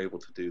glad they're able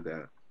to do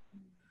that.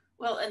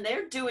 Well, and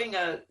they're doing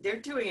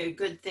a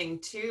good thing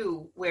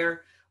too,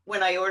 where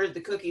when I ordered the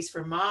cookies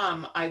for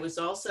Mom, I was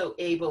also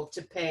able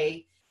to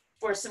pay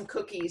for some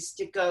cookies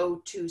to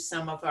go to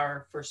some of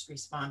our first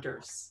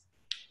responders.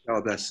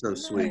 Oh, that's so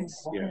sweet.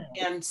 Yeah.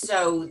 And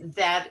so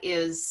that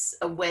is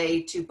a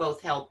way to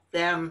both help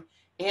them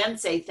and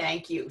say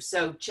thank you.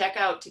 So check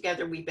out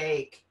Together We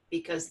Bake,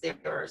 because there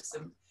are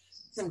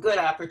some good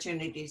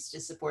opportunities to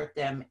support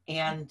them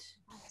and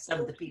some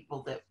of the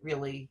people that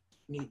really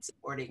need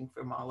supporting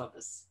from all of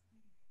us.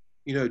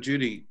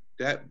 Judy,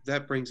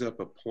 that brings up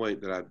a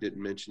point that I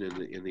didn't mention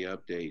in the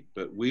update,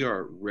 but we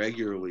are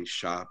regularly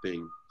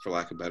shopping, for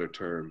lack of a better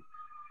term,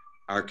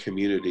 our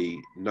community,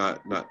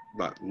 not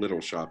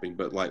little shopping,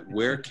 but like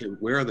where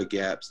are the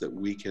gaps that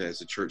we can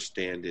as a church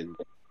stand in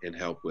and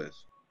help with,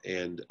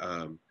 and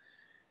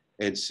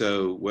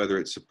so whether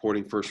it's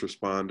supporting first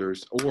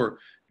responders or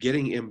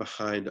getting in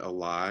behind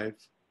Alive,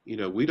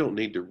 we don't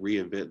need to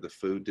reinvent the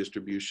food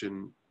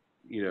distribution,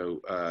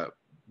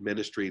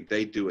 ministry.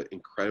 They do it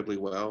incredibly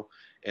well,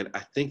 and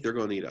I think they're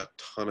going to need a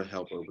ton of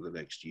help over the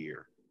next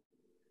year.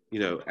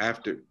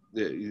 After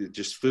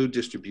just food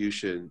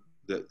distribution,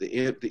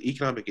 the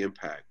economic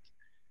impact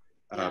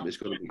is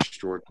going to be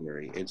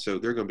extraordinary, and so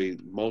there are going to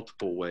be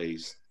multiple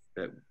ways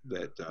that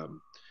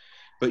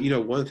but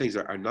one of the things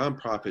our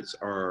nonprofits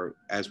are,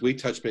 as we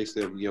touch base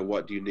with them,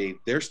 what do you need?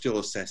 They're still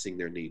assessing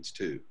their needs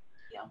too.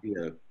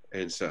 Yeah.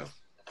 And so.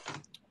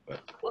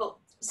 Well,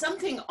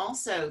 something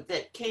also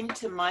that came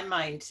to my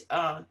mind,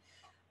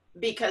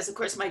 because of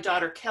course my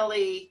daughter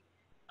Kelly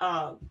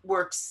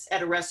works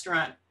at a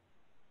restaurant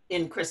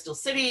in Crystal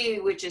City,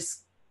 which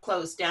is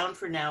closed down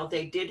for now.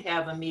 They did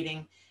have a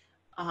meeting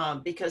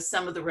because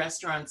some of the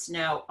restaurants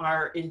now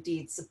are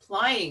indeed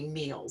supplying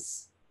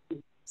meals,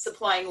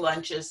 supplying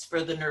lunches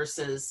for the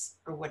nurses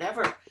or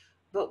whatever.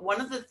 But one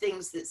of the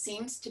things that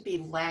seems to be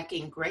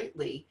lacking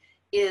greatly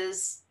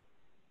is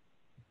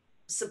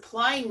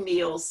supplying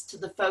meals to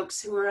the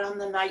folks who are on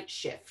the night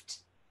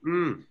shift.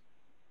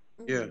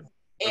 Yeah.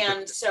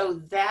 And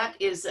so that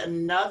is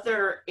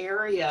another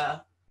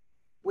area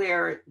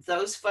where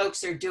those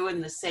folks are doing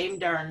the same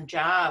darn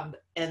job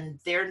and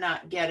they're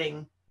not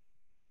getting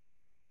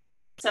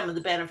some of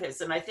the benefits.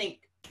 And I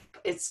think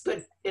it's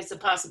good. It's a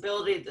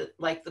possibility that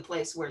like the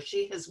place where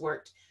she has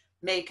worked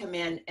may come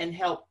in and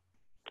help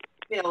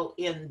fill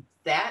in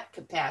that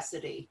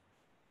capacity.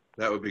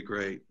 That would be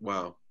great.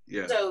 Wow.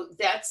 Yeah. So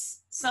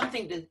that's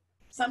something to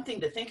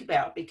think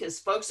about, because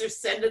folks are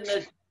sending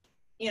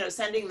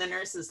the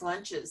nurses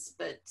lunches,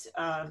 but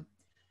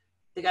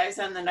the guys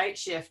on the night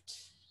shift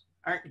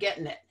aren't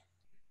getting it.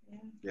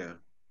 Yeah.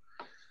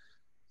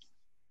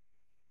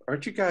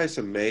 Aren't you guys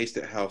amazed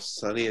at how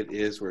sunny it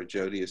is where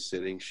Jody is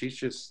sitting? She's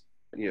just,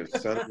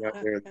 sunny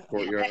out there in the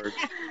courtyard.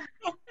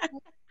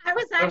 I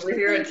was actually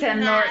over here at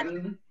 10 that.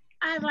 Norton.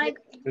 I'm like,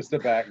 It's the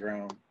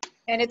background.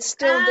 And it's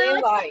still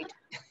daylight.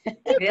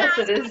 Yes,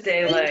 it is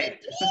daylight.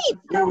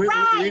 Yeah, we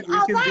right.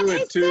 can do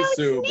it too, so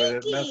Sue, but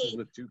it sneaky. messes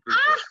with two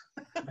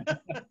people.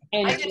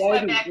 And I just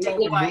went back to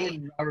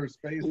Hawaii. Outer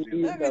space.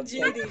 Look at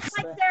Judy. It's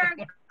like their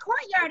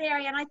courtyard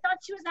area, and I thought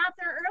she was out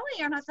there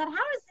earlier, and I thought,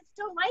 how is it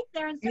still light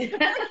there? And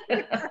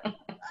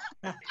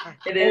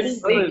It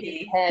is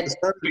sleepy. It's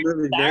not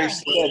really very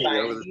sunny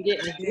over You the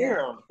didn't hear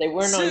them. They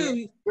weren't on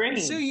your screen.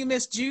 Sue, you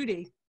missed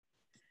Judy.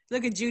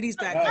 Look at Judy's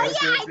back there. well,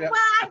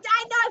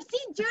 I know I've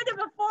seen Judah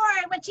before.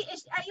 When she,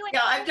 are you?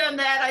 Yeah, I've done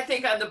that. I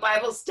think on the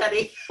Bible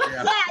study.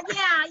 Yeah.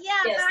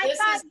 Yes, but this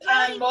is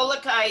on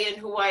Molokai in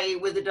Hawaii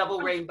with a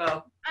double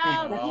rainbow.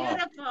 Oh,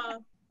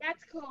 beautiful.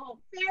 That's cool.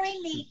 Very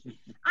neat.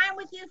 I'm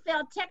with you,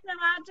 Phil.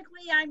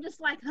 Technologically, I'm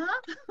just like,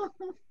 huh?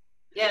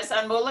 Yes,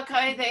 on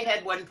Molokai, they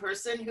had one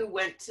person who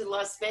went to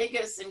Las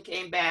Vegas and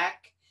came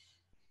back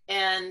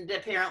and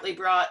apparently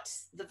brought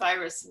the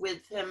virus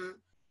with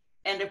him.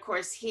 And of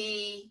course,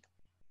 he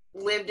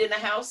lived in a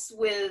house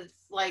with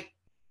like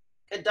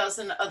a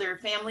dozen other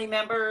family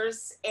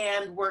members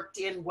and worked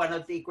in one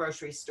of the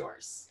grocery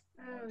stores.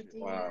 Oh,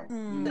 dear. Wow.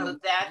 So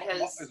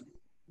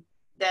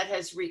that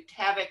has wreaked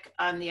havoc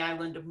on the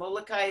island of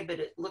Molokai, but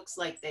it looks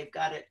like they've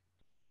got it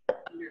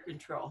under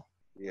control.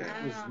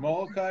 Yeah. Was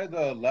Molokai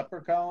the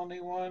leper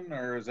colony one,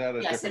 or is that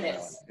a Yes, different it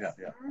is. one?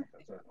 Yeah.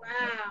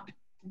 Wow.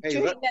 Hey,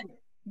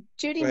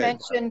 Judy Go ahead.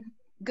 mentioned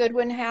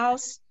Goodwin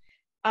House.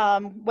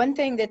 One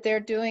thing that they're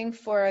doing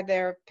for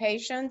their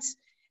patients,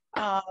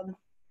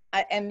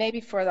 and maybe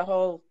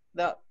for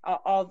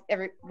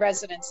every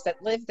residents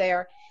that live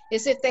there,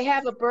 is if they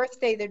have a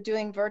birthday, they're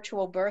doing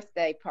virtual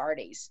birthday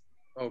parties.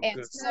 Oh, And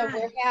good. so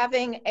we're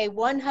having a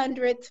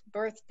 100th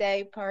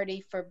birthday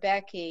party for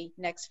Becky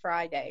next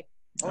Friday.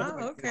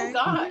 Oh, okay. Oh,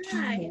 gosh.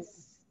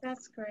 Nice.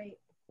 That's great.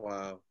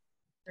 Wow.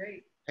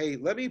 Great. Hey,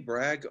 let me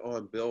brag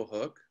on Bill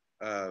Hook.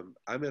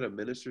 I'm in a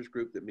ministers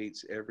group that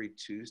meets every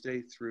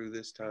Tuesday through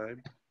this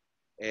time.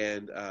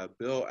 And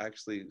Bill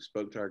actually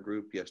spoke to our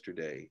group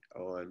yesterday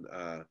on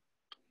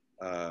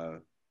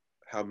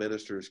how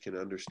ministers can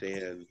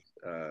understand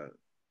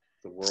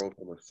the world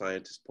from a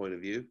scientist's point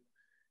of view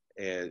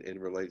and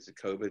relates to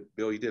COVID.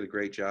 Bill, you did a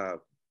great job.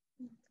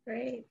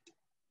 Great.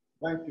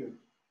 Thank you.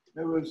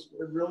 It was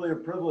really a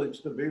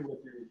privilege to be with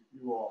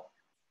you all.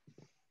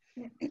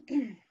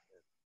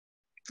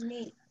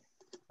 Neat.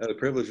 The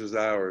privilege was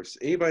ours.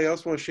 Anybody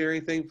else want to share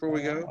anything before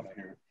we go?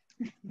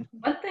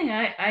 One thing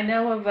I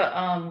know of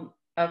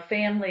a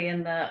family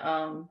in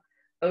the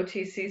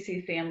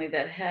OTCC family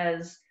that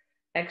has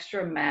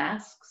extra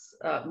masks,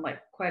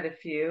 like quite a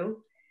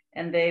few,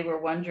 and they were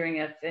wondering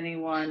if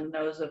anyone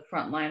knows of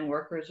frontline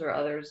workers or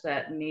others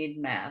that need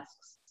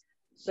masks.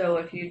 So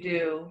if you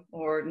do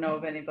or know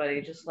of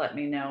anybody, just let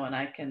me know and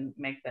I can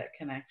make that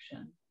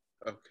connection.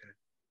 Okay.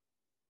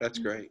 That's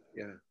great.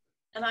 Yeah.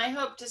 And I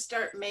hope to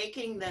start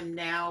making them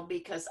now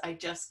because I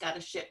just got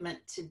a shipment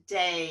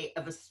today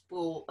of a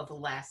spool of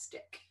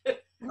elastic.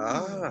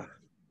 Ah,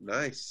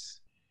 nice.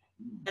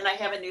 And I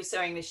have a new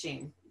sewing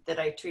machine that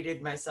I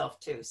treated myself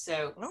to.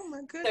 So, oh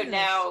my goodness. So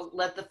now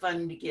let the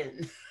fun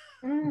begin.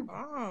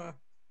 Oh.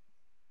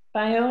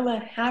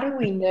 Viola, how do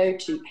we know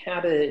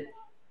how to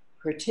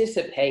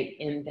participate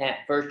in that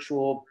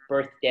virtual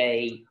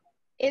birthday?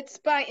 It's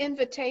by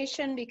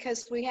invitation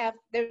because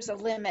there's a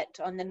limit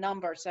on the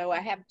number. So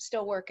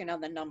still working on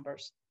the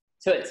numbers.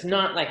 So it's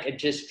not like a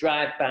just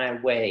drive-by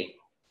way.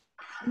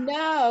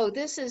 No,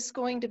 this is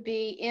going to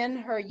be in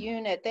her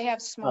unit. They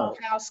have small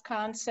house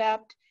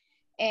concept.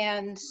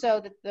 And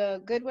so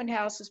the Goodwin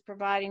House is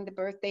providing the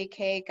birthday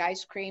cake,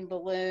 ice cream,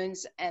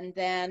 balloons, and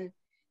then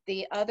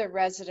the other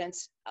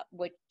residents,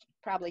 which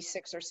probably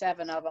 6 or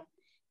 7 of them,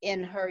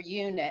 in her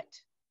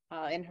unit,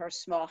 in her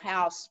small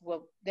house,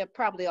 they'll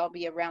probably all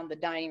be around the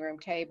dining room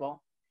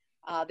table.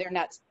 I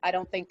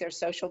don't think they're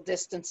social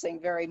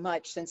distancing very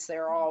much since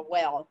they're all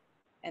well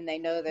and they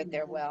know that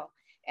they're well.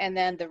 And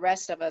then the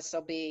rest of us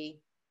will be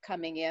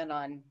coming in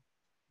on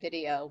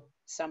video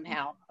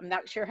somehow. I'm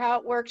not sure how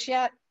it works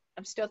yet.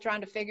 I'm still trying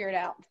to figure it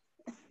out.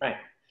 Right.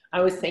 I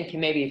was thinking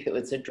maybe if it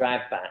was a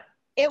drive-by.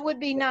 It would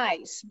be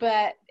nice,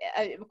 but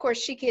of course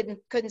she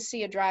couldn't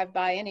see a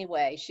drive-by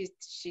anyway.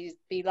 She'd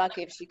be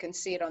lucky if she can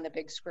see it on the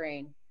big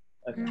screen.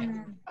 Okay.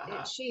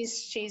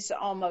 She's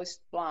almost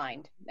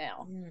blind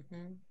now.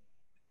 Mm-hmm.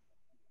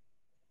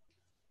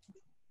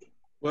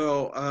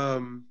 Well,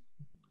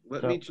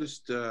 let me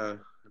just find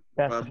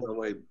my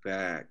way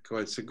back. Go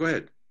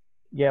ahead.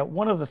 Yeah,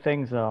 one of the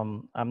things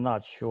I'm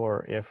not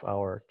sure if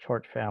our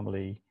church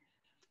family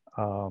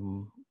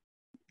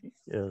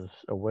is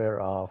aware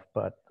of,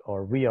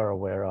 or we are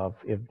aware of,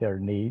 if there are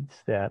needs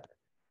that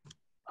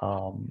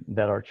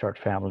that our church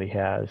family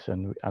has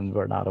and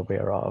we're not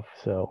aware of.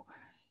 So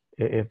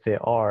if they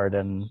are,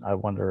 then I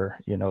wonder,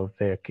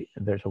 if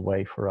there's a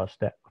way for us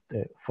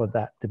for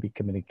that to be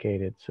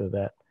communicated, so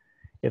that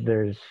if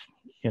there's,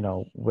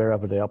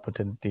 wherever the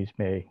opportunities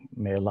may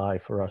lie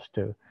for us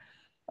to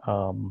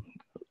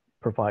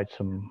provide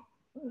some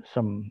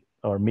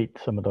or meet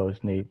some of those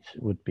needs,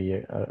 would be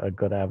a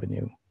good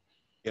avenue.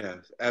 Yeah,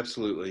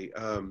 absolutely.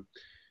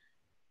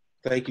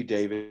 Thank you,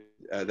 David.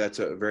 That's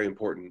a very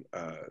important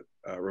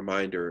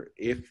reminder.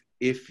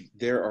 If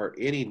there are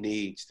any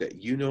needs that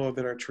you know of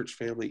in our church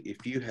family,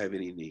 if you have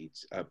any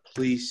needs,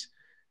 please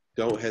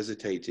don't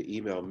hesitate to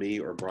email me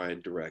or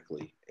Brian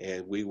directly,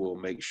 and we will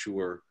make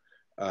sure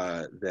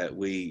that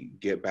we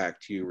get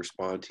back to you,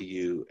 respond to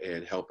you,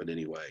 and help in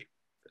any way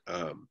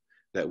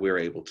that we're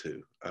able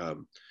to.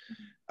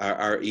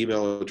 Our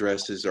email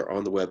addresses are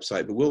on the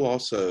website, but we'll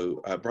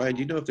also, Brian,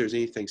 do you know if there's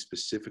anything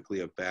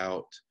specifically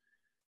about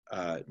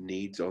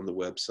needs on the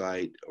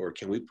website, or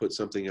can we put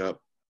something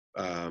up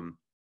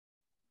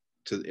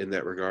in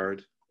that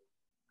regard?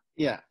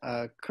 Yeah,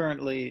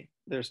 currently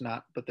there's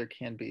not, but there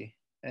can be.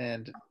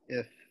 And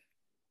if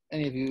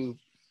any of you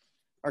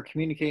are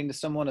communicating to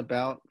someone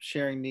about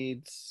sharing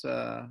needs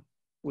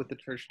with the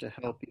church to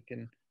help, you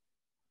can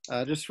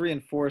just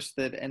reinforce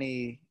that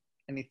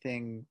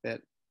anything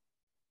that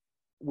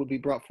would be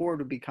brought forward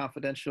would be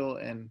confidential,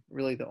 and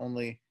really the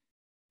only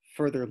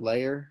further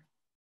layer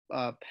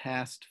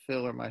past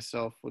Phil or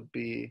myself would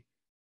be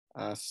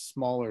a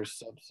smaller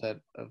subset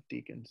of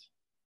deacons.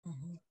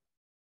 Mm-hmm.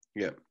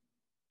 Yeah.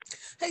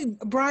 Hey,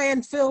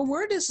 Brian, Phil,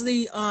 where does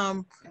the,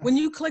 when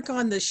you click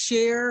on the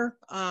share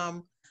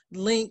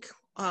link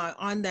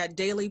on that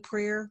daily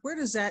prayer, where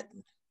does that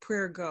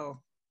prayer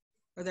go,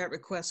 or that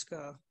request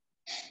go?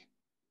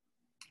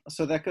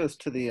 So that goes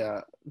to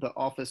the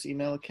office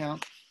email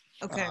account.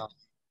 Okay.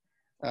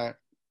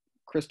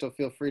 Crystal,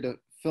 feel free to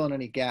fill in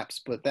any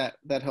gaps, but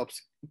that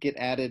helps get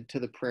added to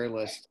the prayer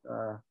list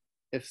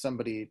if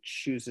somebody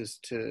chooses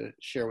to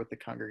share with the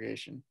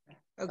congregation.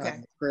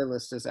 Okay. The prayer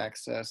list is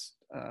accessed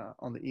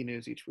on the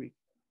e-news each week.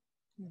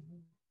 Mm-hmm.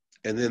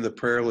 And then the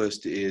prayer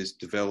list is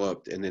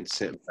developed and then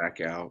sent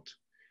back out.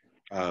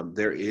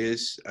 There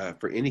is,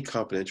 for any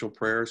confidential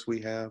prayers we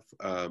have,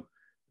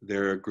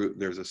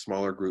 there's a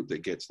smaller group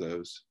that gets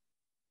those.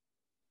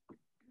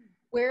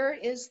 Where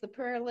is the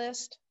prayer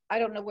list? I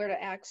don't know where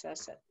to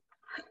access it.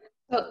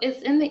 So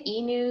it's in the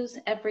e-news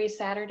every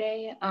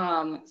Saturday.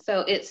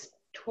 So it's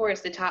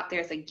towards the top,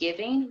 there's a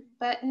giving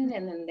button,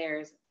 and then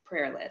there's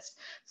prayer list.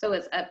 So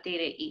it's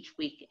updated each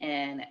week,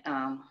 and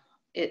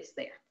it's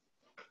there.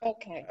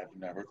 Okay. I've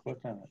never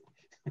clicked on it.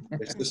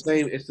 It's the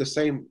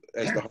same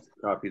as the hard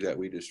copy that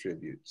we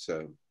distribute.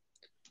 So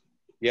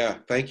yeah,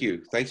 thank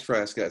you. Thanks for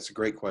asking. That's a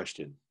great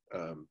question.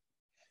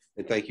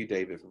 And thank you,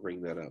 David, for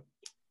bringing that up.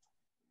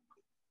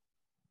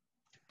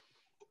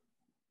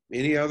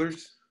 Any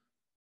others?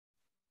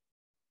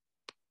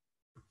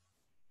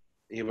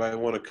 Anybody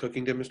want a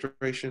cooking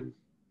demonstration?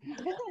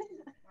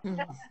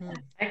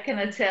 I can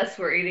attest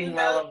we're eating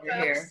well over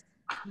here.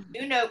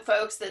 Do note,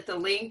 folks, that the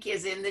link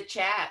is in the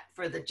chat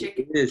for the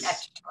chicken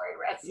cacciatore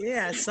recipe.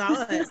 Yeah, I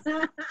saw it.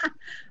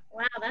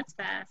 Wow, that's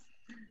fast.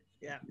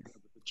 Yeah.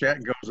 The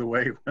chat goes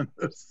away when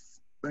this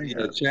thing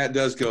Yeah, the chat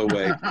does go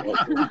away.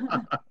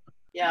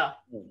 Yeah.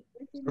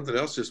 Something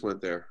else just went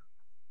there.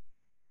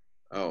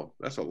 Oh,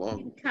 that's a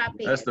long.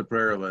 That's the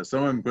prayer list.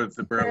 Someone puts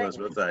the prayer list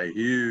with a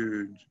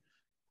huge.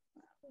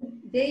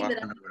 David, I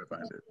don't know where to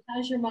find it.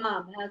 how's your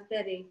mom? How's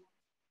Betty?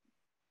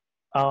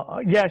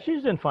 Yeah,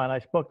 she's doing fine. I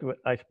spoke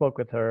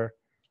with her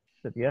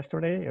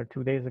yesterday or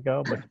 2 days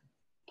ago, but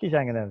she's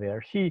hanging in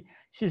there.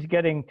 She's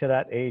getting to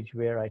that age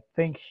where I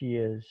think she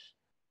is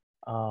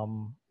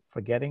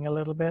forgetting a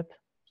little bit.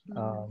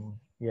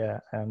 Yeah,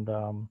 and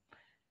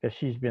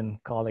she's been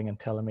calling and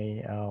telling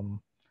me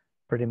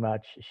pretty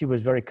much she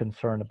was very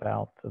concerned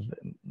about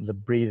the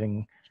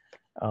breathing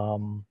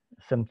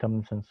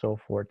symptoms and so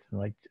forth. And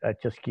like I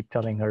just keep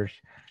telling her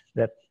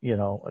that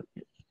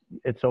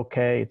it's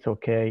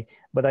okay.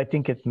 But I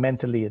think it's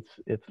mentally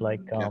it's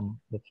like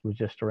it's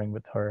registering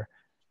with her.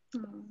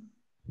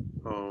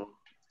 Oh.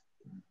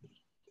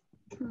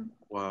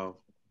 Wow.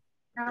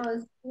 How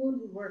is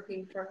food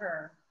working for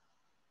her?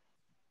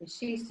 Is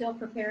she still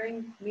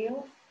preparing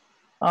meals?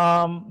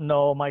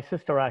 No, my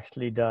sister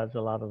actually does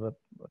a lot of the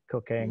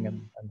cooking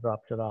and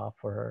drops it off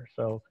for her.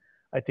 So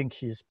I think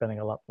she's spending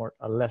a lot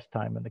less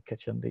time in the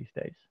kitchen these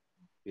days.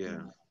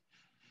 Yeah.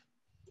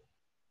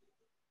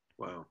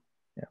 Wow.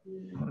 Yeah.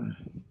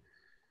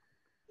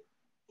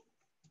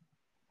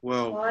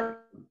 Well,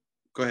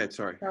 go ahead.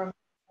 Sorry. I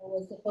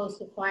was supposed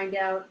to find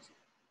out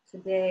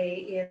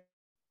today if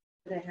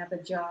they have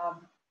a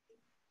job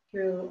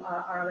through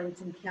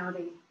Arlington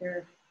County. There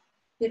are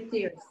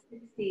 50 or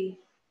 60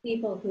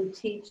 people who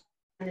teach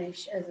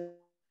Spanish as a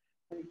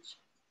language,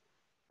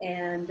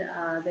 and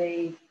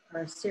they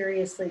are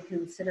seriously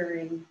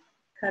considering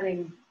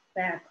cutting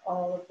back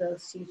all of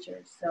those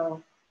teachers.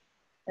 So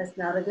that's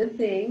not a good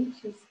thing.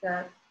 She's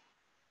got,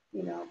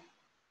 you know,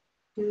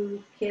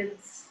 2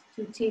 kids,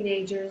 2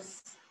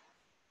 teenagers,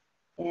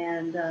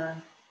 and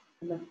a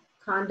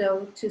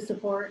condo to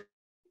support.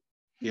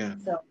 Yeah.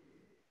 So.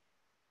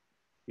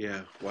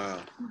 Yeah. Wow.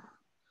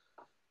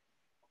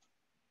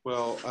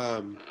 Well,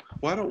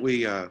 why don't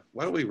we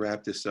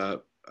wrap this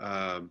up?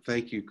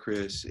 Thank you,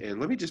 Chris. And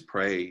let me just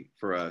pray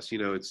for us. You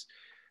know, it's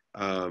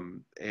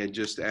and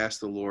just ask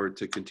the Lord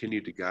to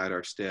continue to guide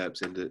our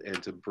steps and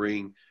to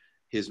bring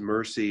His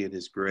mercy and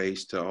His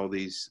grace to all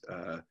these.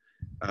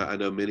 I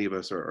know many of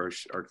us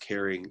are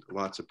carrying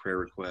lots of prayer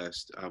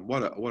requests.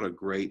 What a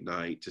great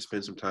night to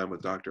spend some time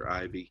with Dr.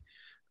 Ivy.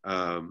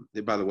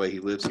 By the way, he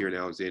lives here in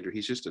Alexandria.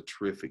 He's just a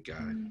terrific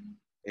guy.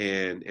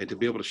 And to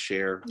be able to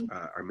share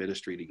our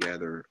ministry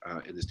together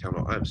in this town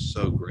hall, I'm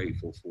so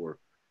grateful for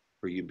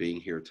you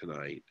being here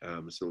tonight.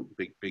 It's a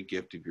big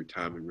gift of your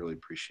time, and really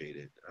appreciate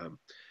it.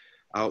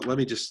 Let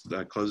me just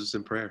close this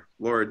in prayer.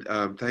 Lord,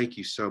 thank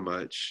you so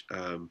much.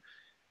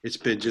 It's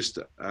been just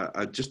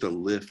a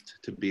lift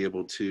to be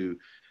able to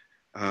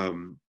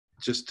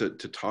just to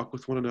talk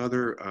with one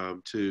another,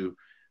 to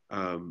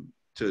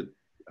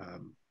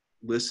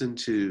listen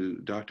to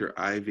Dr.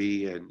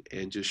 Ivy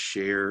and just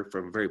share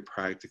from a very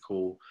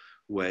practical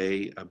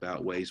way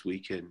about ways we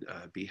can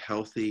be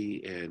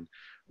healthy. And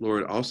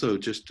Lord, also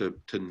just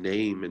to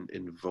name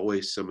and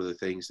voice some of the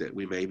things that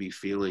we may be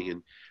feeling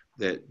and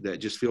that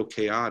just feel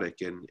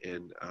chaotic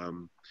and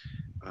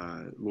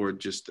Lord,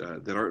 just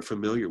that aren't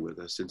familiar with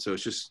us. And so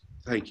it's just,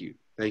 thank you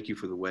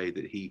for the way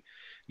that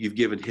you've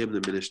given him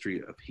the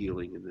ministry of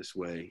healing in this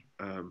way.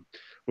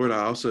 Lord,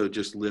 I also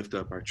just lift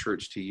up our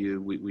church to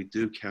you. We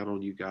do count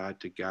on you, God,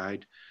 to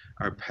guide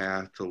our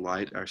path, to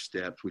light our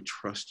steps. We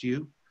trust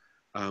you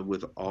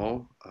with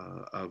all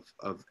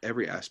of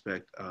every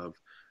aspect of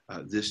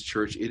this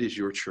church. It is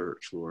your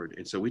church, Lord.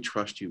 And so we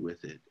trust you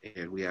with it.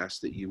 And we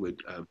ask that you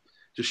would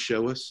just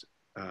show us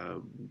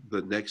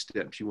the next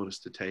steps you want us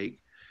to take.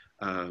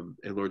 And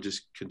Lord,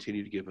 just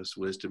continue to give us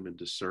wisdom and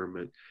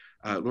discernment.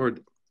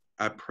 Lord,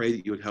 I pray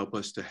that you would help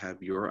us to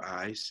have your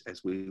eyes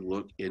as we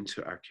look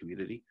into our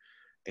community.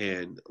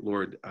 And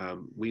Lord,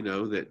 we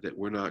know that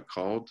we're not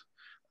called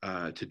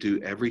to do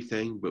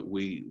everything, but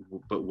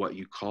what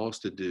you call us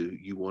to do,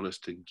 you want us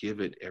to give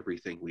it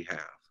everything we have.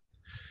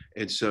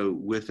 And so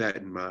with that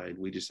in mind,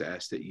 we just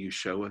ask that you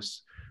show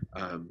us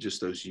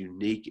just those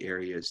unique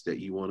areas that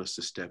you want us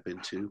to step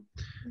into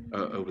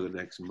over the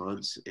next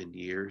months and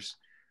years.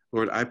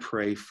 Lord, I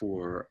pray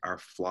for our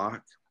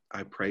flock.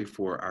 I pray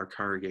for our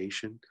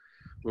congregation.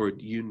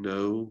 Lord, you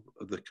know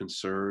the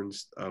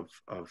concerns of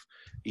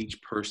each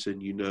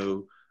person. You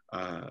know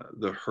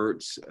the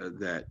hurts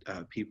that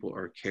people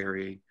are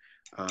carrying.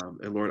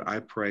 And Lord,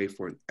 I pray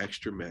for an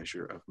extra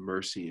measure of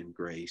mercy and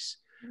grace.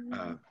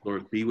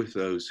 Lord, be with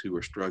those who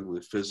are struggling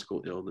with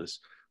physical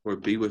illness.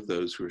 Lord, be with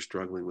those who are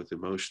struggling with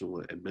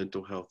emotional and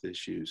mental health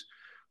issues.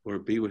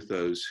 Lord, be with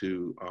those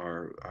who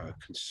are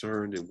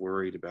concerned and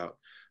worried about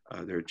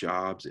their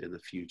jobs in the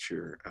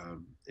future.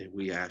 And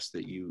we ask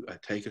that you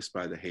take us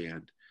by the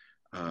hand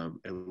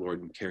and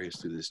Lord, and carry us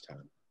through this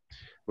time.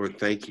 Lord,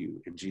 thank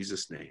you in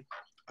Jesus' name.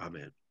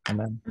 Amen.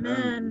 Amen.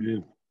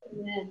 Amen.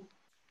 Amen.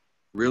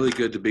 Really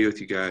good to be with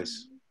you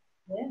guys.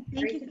 Yeah.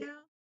 Thank you, guys.